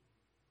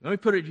 Let me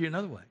put it to you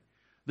another way.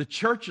 The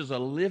church is a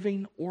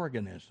living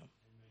organism.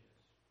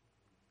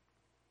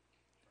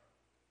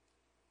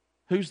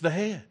 Who's the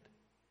head?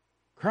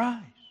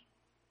 Christ.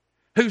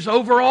 Who's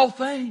over all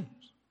things.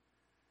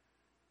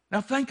 Now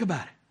think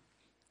about it.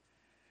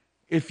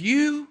 If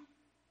you,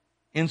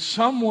 in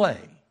some way,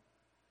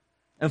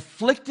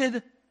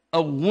 inflicted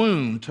a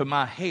wound to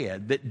my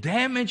head that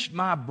damaged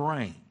my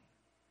brain,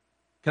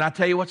 can I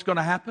tell you what's going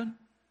to happen?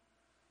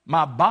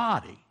 My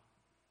body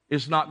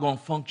is not going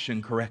to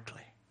function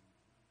correctly.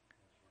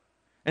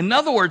 In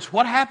other words,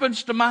 what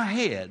happens to my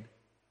head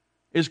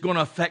is going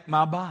to affect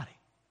my body.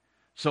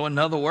 So in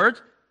other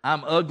words,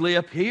 I'm ugly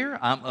up here,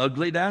 I'm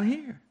ugly down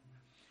here.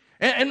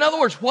 In other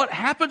words, what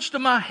happens to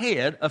my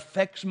head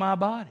affects my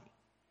body.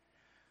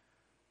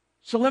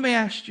 So let me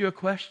ask you a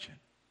question.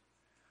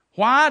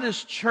 Why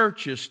does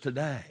churches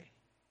today,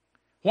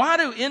 why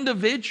do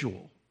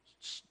individuals,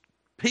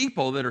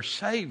 people that are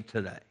saved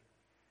today,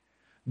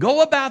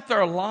 go about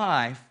their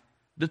life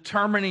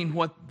determining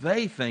what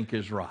they think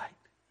is right,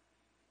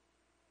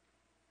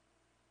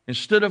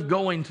 instead of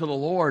going to the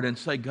Lord and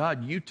say,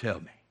 God, you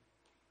tell me,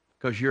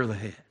 because you're the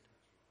head?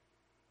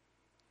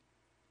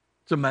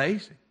 It's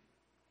amazing.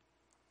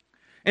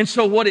 And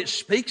so what it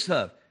speaks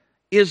of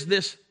is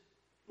this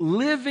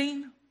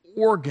living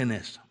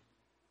organism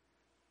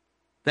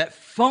that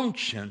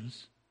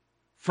functions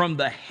from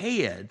the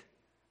head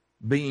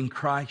being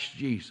Christ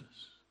Jesus.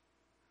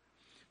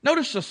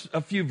 Notice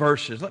a few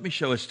verses. Let me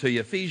show this to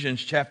you.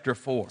 Ephesians chapter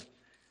 4.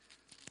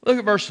 Look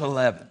at verse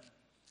 11.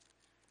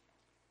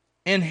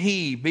 And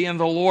He, being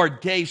the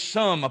Lord, gave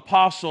some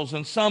apostles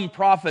and some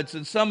prophets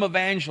and some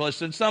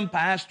evangelists and some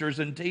pastors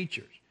and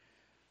teachers.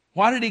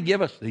 Why did He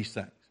give us these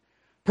things?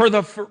 For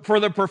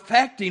the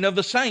perfecting of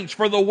the saints,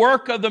 for the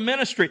work of the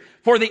ministry,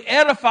 for the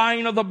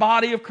edifying of the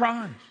body of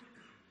Christ.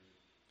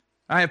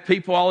 I have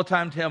people all the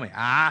time tell me,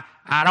 I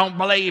don't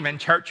believe in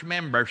church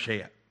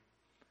membership.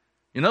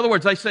 In other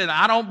words, they say,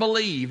 I don't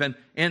believe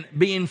in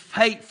being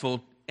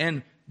faithful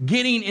and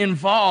getting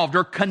involved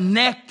or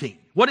connecting.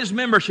 What is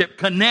membership?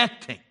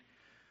 Connecting.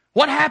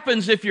 What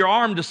happens if your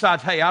arm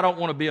decides, hey, I don't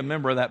want to be a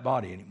member of that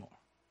body anymore?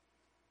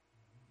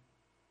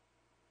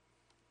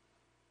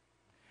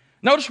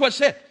 Notice what it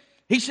said.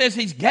 He says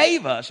He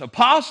gave us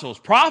apostles,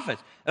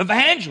 prophets,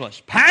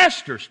 evangelists,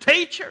 pastors,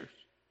 teachers.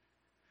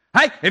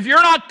 Hey, if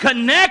you're not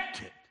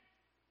connected,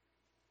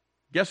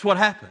 guess what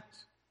happens?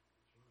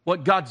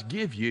 What God's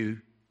give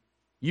you,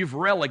 you've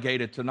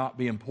relegated to not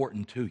be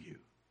important to you.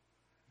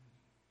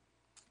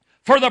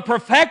 For the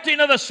perfecting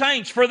of the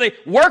saints, for the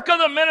work of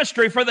the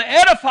ministry, for the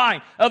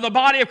edifying of the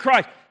body of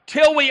Christ,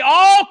 till we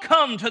all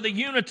come to the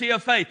unity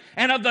of faith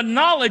and of the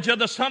knowledge of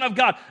the Son of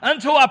God,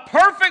 unto a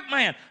perfect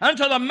man,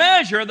 unto the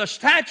measure of the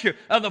stature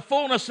of the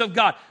fullness of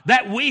God,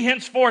 that we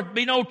henceforth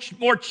be no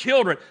more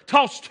children,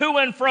 tossed to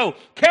and fro,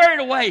 carried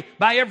away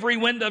by every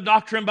wind of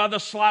doctrine, by the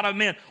sleight of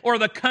men, or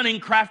the cunning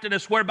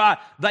craftiness whereby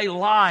they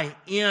lie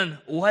in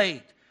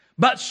wait.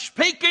 But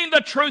speaking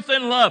the truth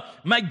in love,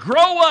 may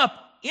grow up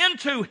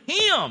into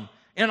Him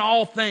in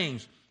all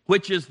things,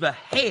 which is the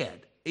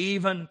head,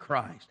 even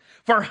Christ,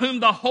 for whom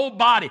the whole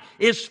body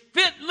is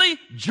fitly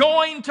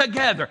joined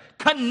together,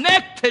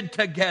 connected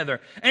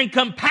together, and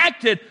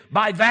compacted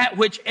by that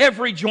which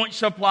every joint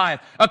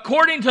supplieth,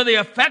 according to the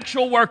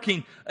effectual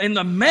working in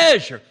the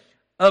measure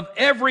of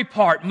every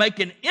part, make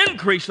an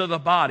increase of the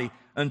body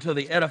unto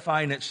the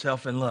edifying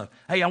itself in love.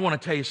 Hey, I want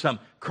to tell you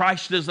something.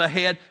 Christ is the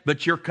head,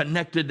 but you're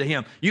connected to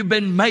Him. You've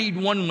been made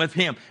one with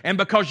Him. And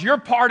because you're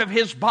part of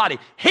His body,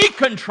 He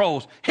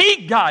controls,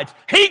 He guides,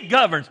 He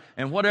governs.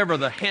 And whatever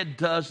the head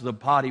does, the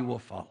body will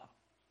follow.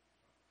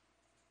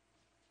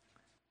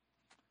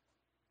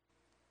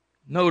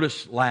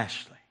 Notice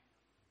lastly,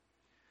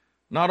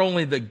 not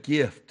only the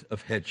gift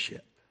of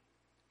headship,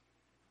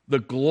 the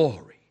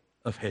glory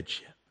of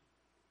headship,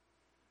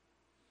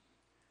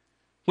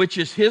 which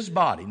is His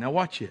body. Now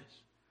watch this.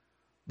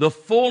 The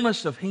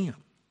fullness of Him.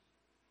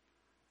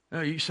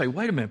 Now you say,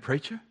 wait a minute,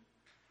 preacher.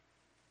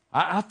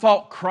 I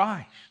thought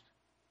Christ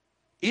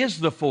is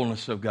the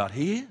fullness of God.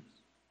 He is.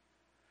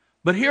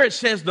 But here it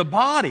says the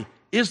body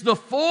is the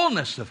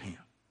fullness of Him.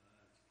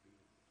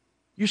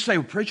 You say,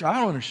 well, preacher, I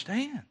don't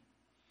understand.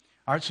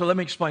 All right, so let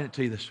me explain it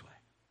to you this way.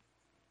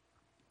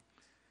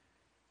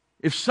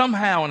 If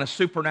somehow in a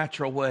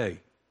supernatural way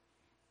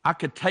I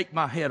could take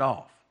my head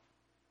off,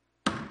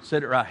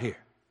 set it right here,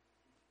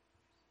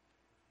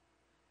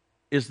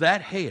 is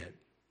that head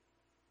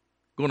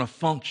going to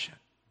function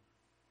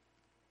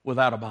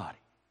without a body?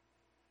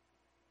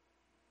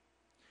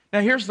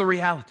 Now here's the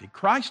reality.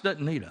 Christ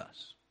doesn't need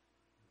us.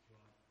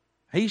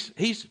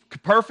 He's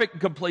perfect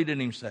and complete in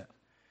Himself.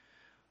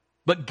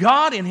 But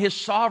God in His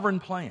sovereign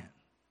plan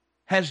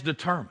has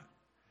determined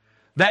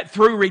that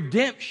through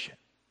redemption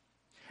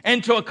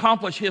and to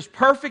accomplish His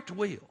perfect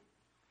will,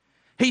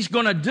 He's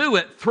going to do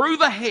it through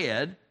the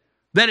head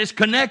that is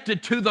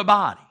connected to the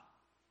body.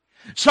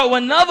 So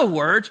in other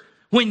words,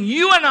 when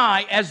you and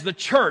I as the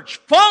church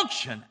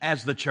function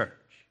as the church,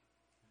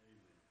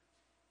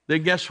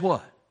 then guess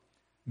what?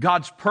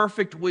 God's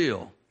perfect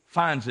will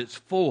finds its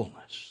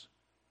fullness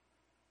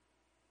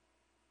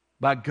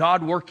by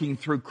God working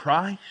through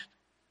Christ,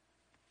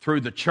 through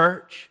the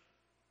church,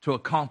 to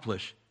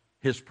accomplish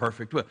His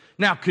perfect will.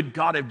 Now, could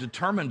God have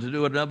determined to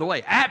do it another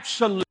way?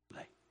 Absolutely.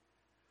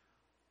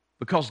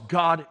 Because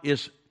God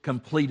is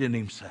complete in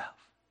Himself.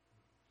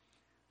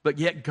 But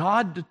yet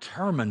God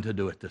determined to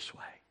do it this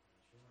way.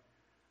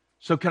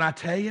 So can I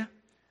tell you,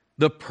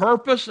 the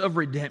purpose of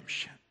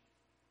redemption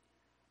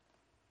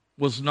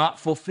was not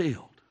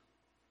fulfilled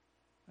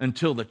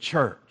until the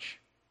church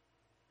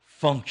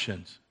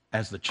functions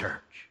as the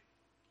church.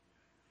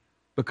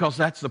 Because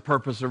that's the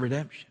purpose of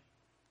redemption.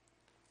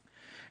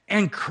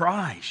 And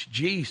Christ,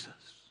 Jesus,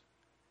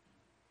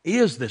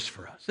 is this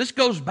for us. This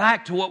goes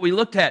back to what we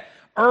looked at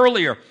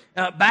earlier,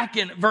 back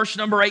in verse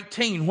number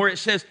 18, where it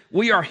says,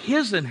 we are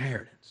His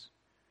inheritance.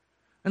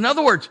 In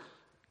other words,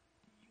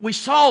 we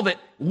saw that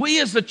we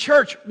as the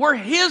church, we're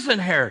His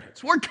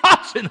inheritance. We're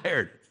God's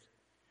inheritance.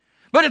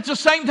 But at the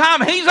same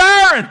time, He's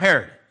our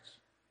inheritance.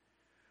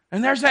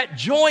 And there's that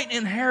joint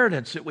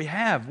inheritance that we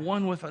have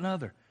one with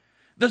another.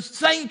 The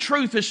same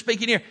truth is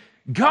speaking here.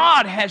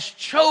 God has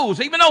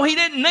chosen, even though He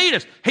didn't need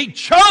us, He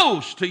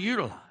chose to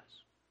utilize.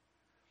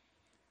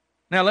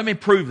 Now let me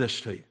prove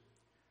this to you.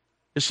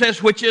 It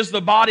says, which is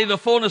the body, the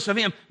fullness of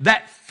Him,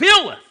 that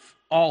filleth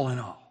all in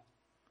all.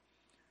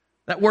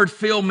 That word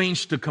fill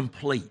means to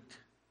complete.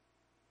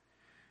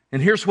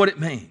 And here's what it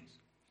means.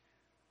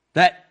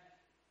 That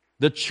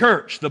the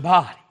church, the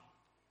body,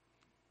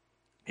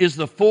 is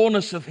the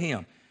fullness of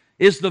Him,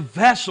 is the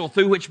vessel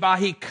through which by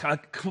He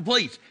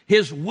completes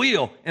His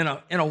will in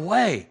a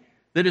way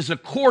that is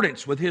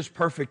accordance with His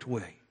perfect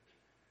way.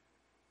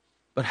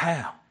 But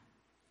how?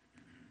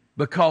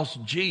 Because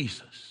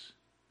Jesus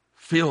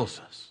fills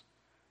us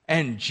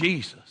and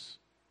Jesus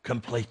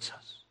completes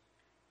us.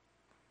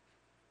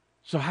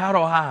 So how do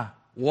I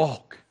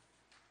walk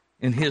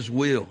in His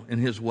will and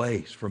His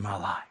ways for my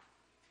life?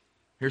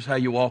 Here's how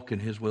you walk in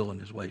His will and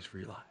His ways for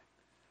your life.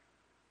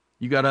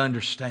 You got to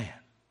understand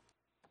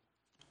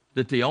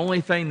that the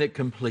only thing that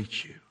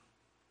completes you,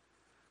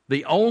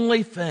 the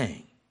only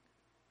thing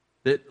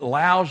that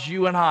allows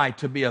you and I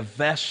to be a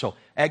vessel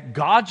at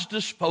God's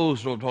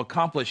disposal to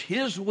accomplish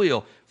His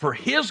will for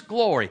His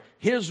glory,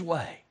 His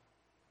way,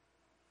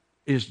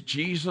 is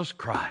Jesus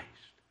Christ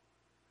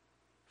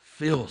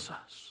fills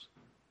us,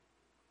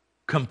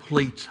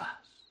 completes us.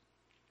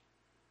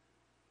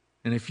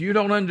 And if you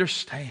don't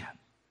understand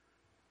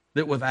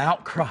that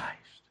without Christ,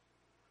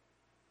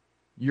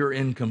 you're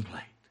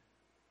incomplete,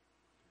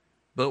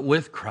 but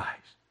with Christ,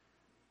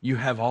 you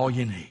have all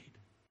you need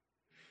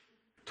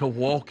to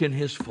walk in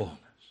His fullness,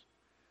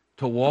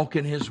 to walk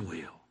in His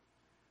will,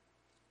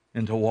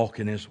 and to walk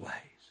in His ways.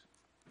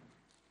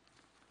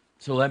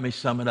 So let me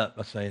sum it up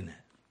by saying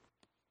that.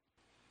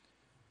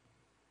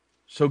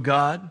 So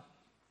God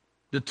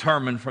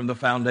determined from the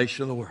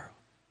foundation of the world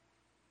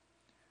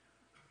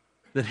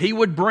that He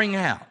would bring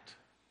out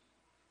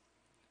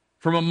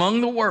from among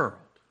the world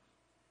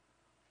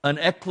an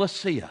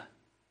ecclesia,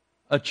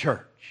 a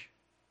church,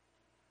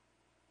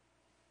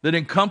 that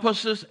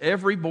encompasses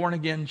every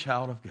born-again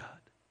child of God.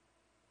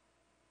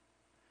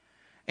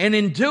 And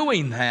in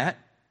doing that,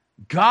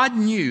 God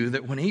knew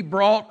that when He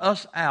brought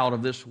us out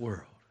of this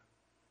world,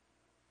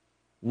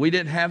 we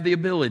didn't have the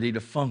ability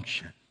to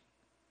function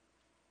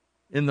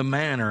in the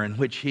manner in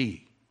which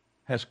He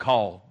has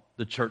called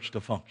the church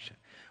to function.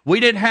 We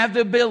didn't have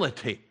the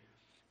ability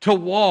to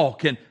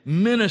walk and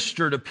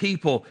minister to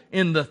people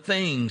in the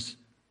things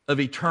of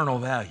eternal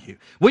value.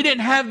 We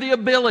didn't have the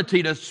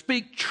ability to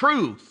speak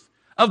truth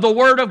of the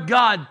Word of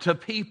God to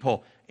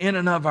people in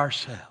and of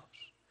ourselves.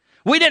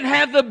 We didn't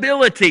have the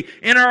ability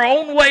in our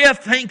own way of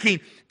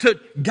thinking to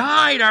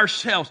guide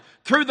ourselves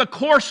through the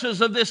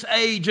courses of this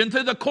age and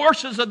through the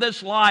courses of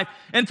this life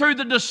and through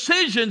the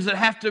decisions that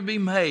have to be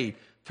made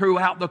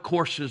throughout the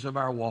courses of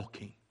our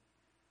walking.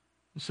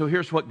 So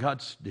here's what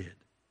God did.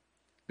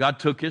 God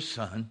took His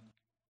Son.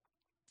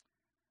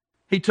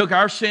 He took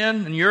our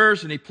sin and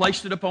yours and He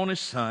placed it upon His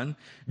Son.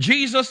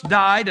 Jesus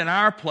died in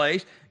our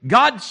place.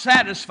 God,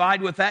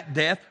 satisfied with that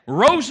death,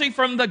 rose Him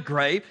from the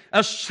grave,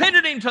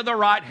 ascended Him to the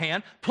right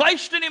hand,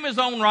 placed in Him His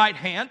own right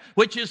hand,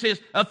 which is His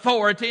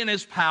authority and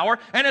His power,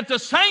 and at the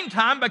same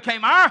time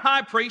became our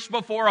high priest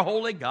before a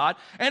holy God,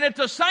 and at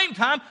the same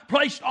time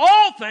placed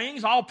all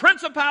things, all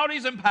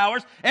principalities and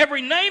powers,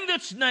 every name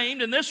that's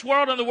named in this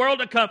world and the world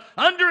to come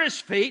under His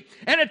feet,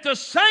 and at the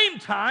same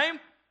time,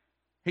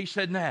 He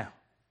said, now,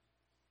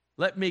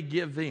 let me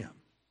give them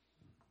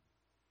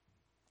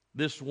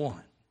this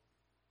one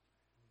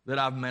that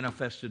I've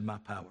manifested my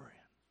power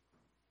in.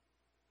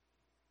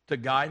 To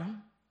guide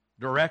them,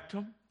 direct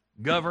them,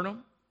 govern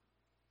them,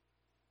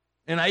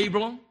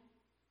 enable them,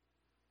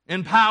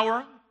 empower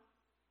them.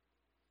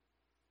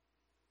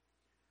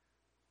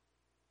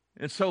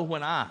 And so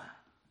when I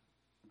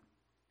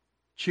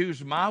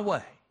choose my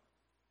way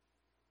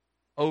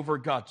over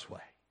God's way,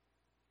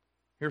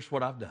 here's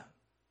what I've done.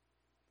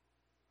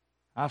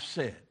 I've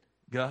said,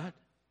 God,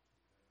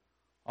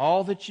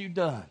 all that You've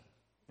done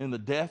in the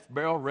death,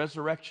 burial,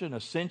 resurrection,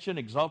 ascension,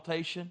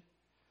 exaltation,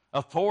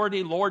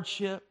 authority,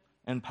 lordship,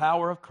 and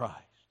power of Christ,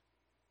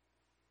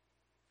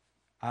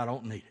 I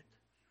don't need it.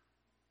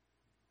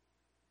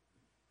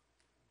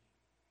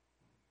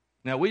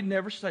 Now, we'd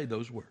never say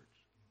those words.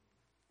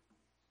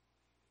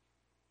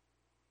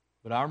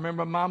 But I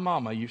remember my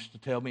mama used to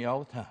tell me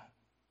all the time,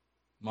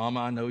 Mama,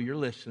 I know you're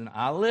listening.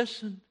 I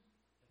listened,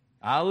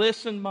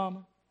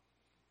 Mama.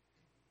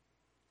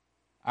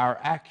 Our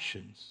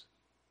actions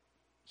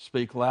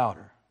speak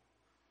louder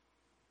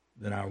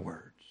than our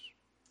words.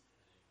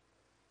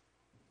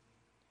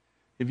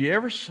 Have you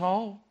ever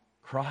saw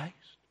Christ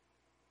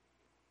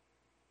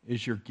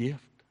as your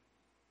gift?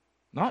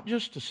 Not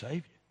just to save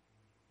you.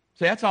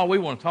 See, that's all we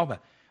want to talk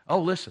about. Oh,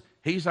 listen,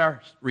 He's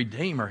our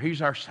Redeemer.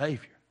 He's our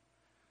Savior.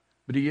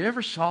 But have you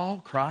ever saw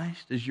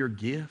Christ as your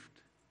gift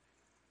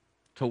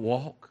to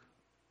walk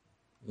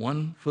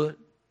one foot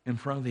in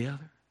front of the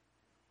other?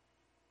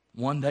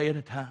 One day at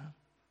a time?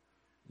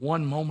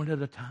 One moment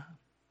at a time,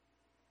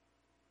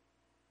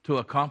 to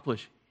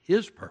accomplish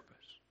His purpose,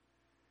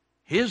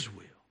 His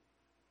will,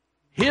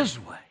 His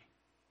way,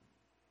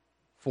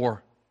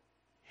 for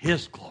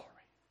His glory.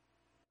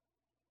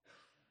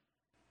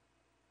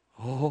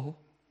 Oh,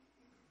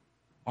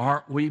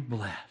 aren't we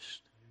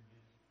blessed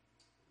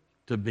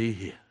to be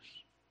His?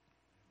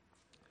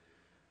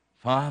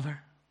 Father,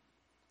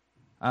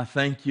 I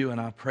thank You and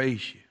I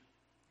praise You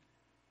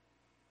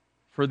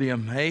for the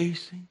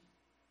amazing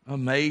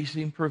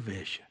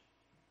provision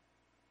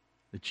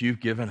that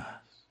You've given us.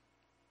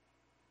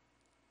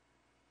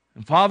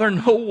 And Father,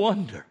 no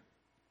wonder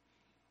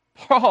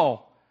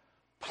Paul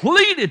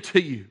pleaded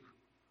to You,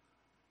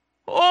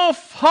 oh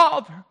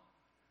Father,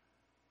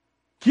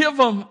 Give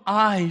them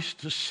eyes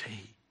to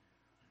see.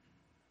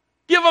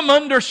 Give them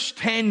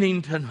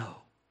understanding to know.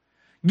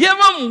 Give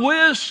them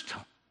wisdom.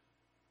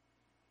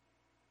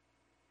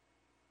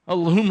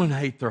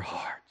 Illuminate their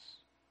hearts,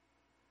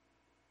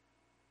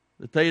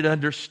 that they'd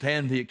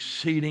understand the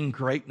exceeding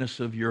greatness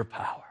of your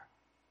power,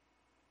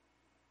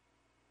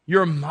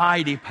 your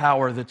mighty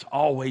power that's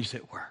always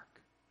at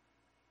work,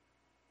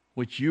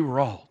 which you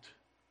wrought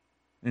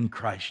in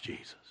Christ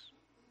Jesus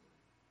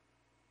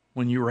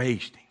when you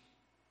raised him,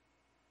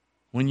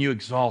 when you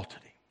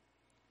exalted him,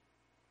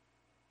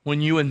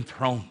 when you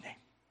enthroned him,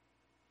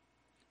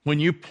 when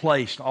you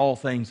placed all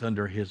things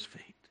under his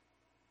feet,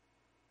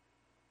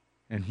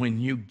 and when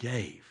you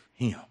gave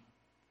him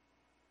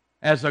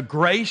as a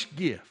grace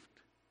gift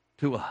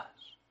to us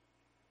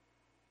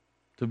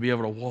to be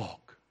able to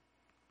walk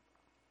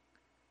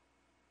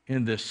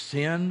in this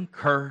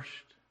sin-cursed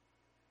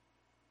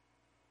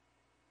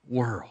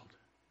world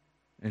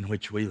in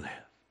which we live.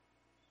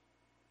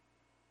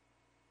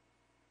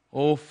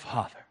 Oh,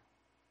 Father,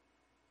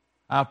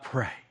 I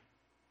pray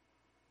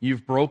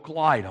you've broke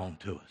light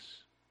onto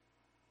us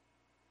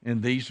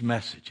in these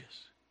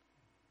messages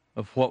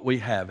of what we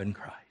have in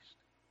Christ.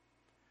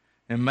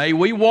 And may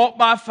we walk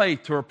by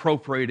faith to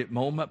appropriate it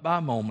moment by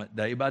moment,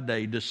 day by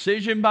day,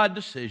 decision by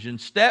decision,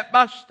 step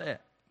by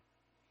step,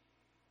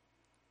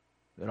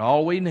 that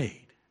all we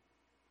need,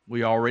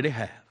 we already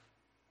have.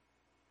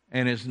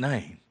 And his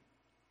name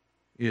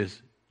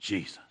is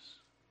Jesus.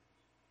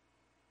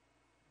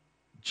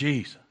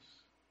 Jesus.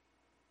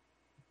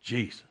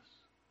 Jesus.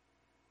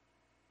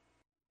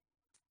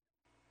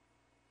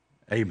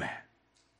 Amen.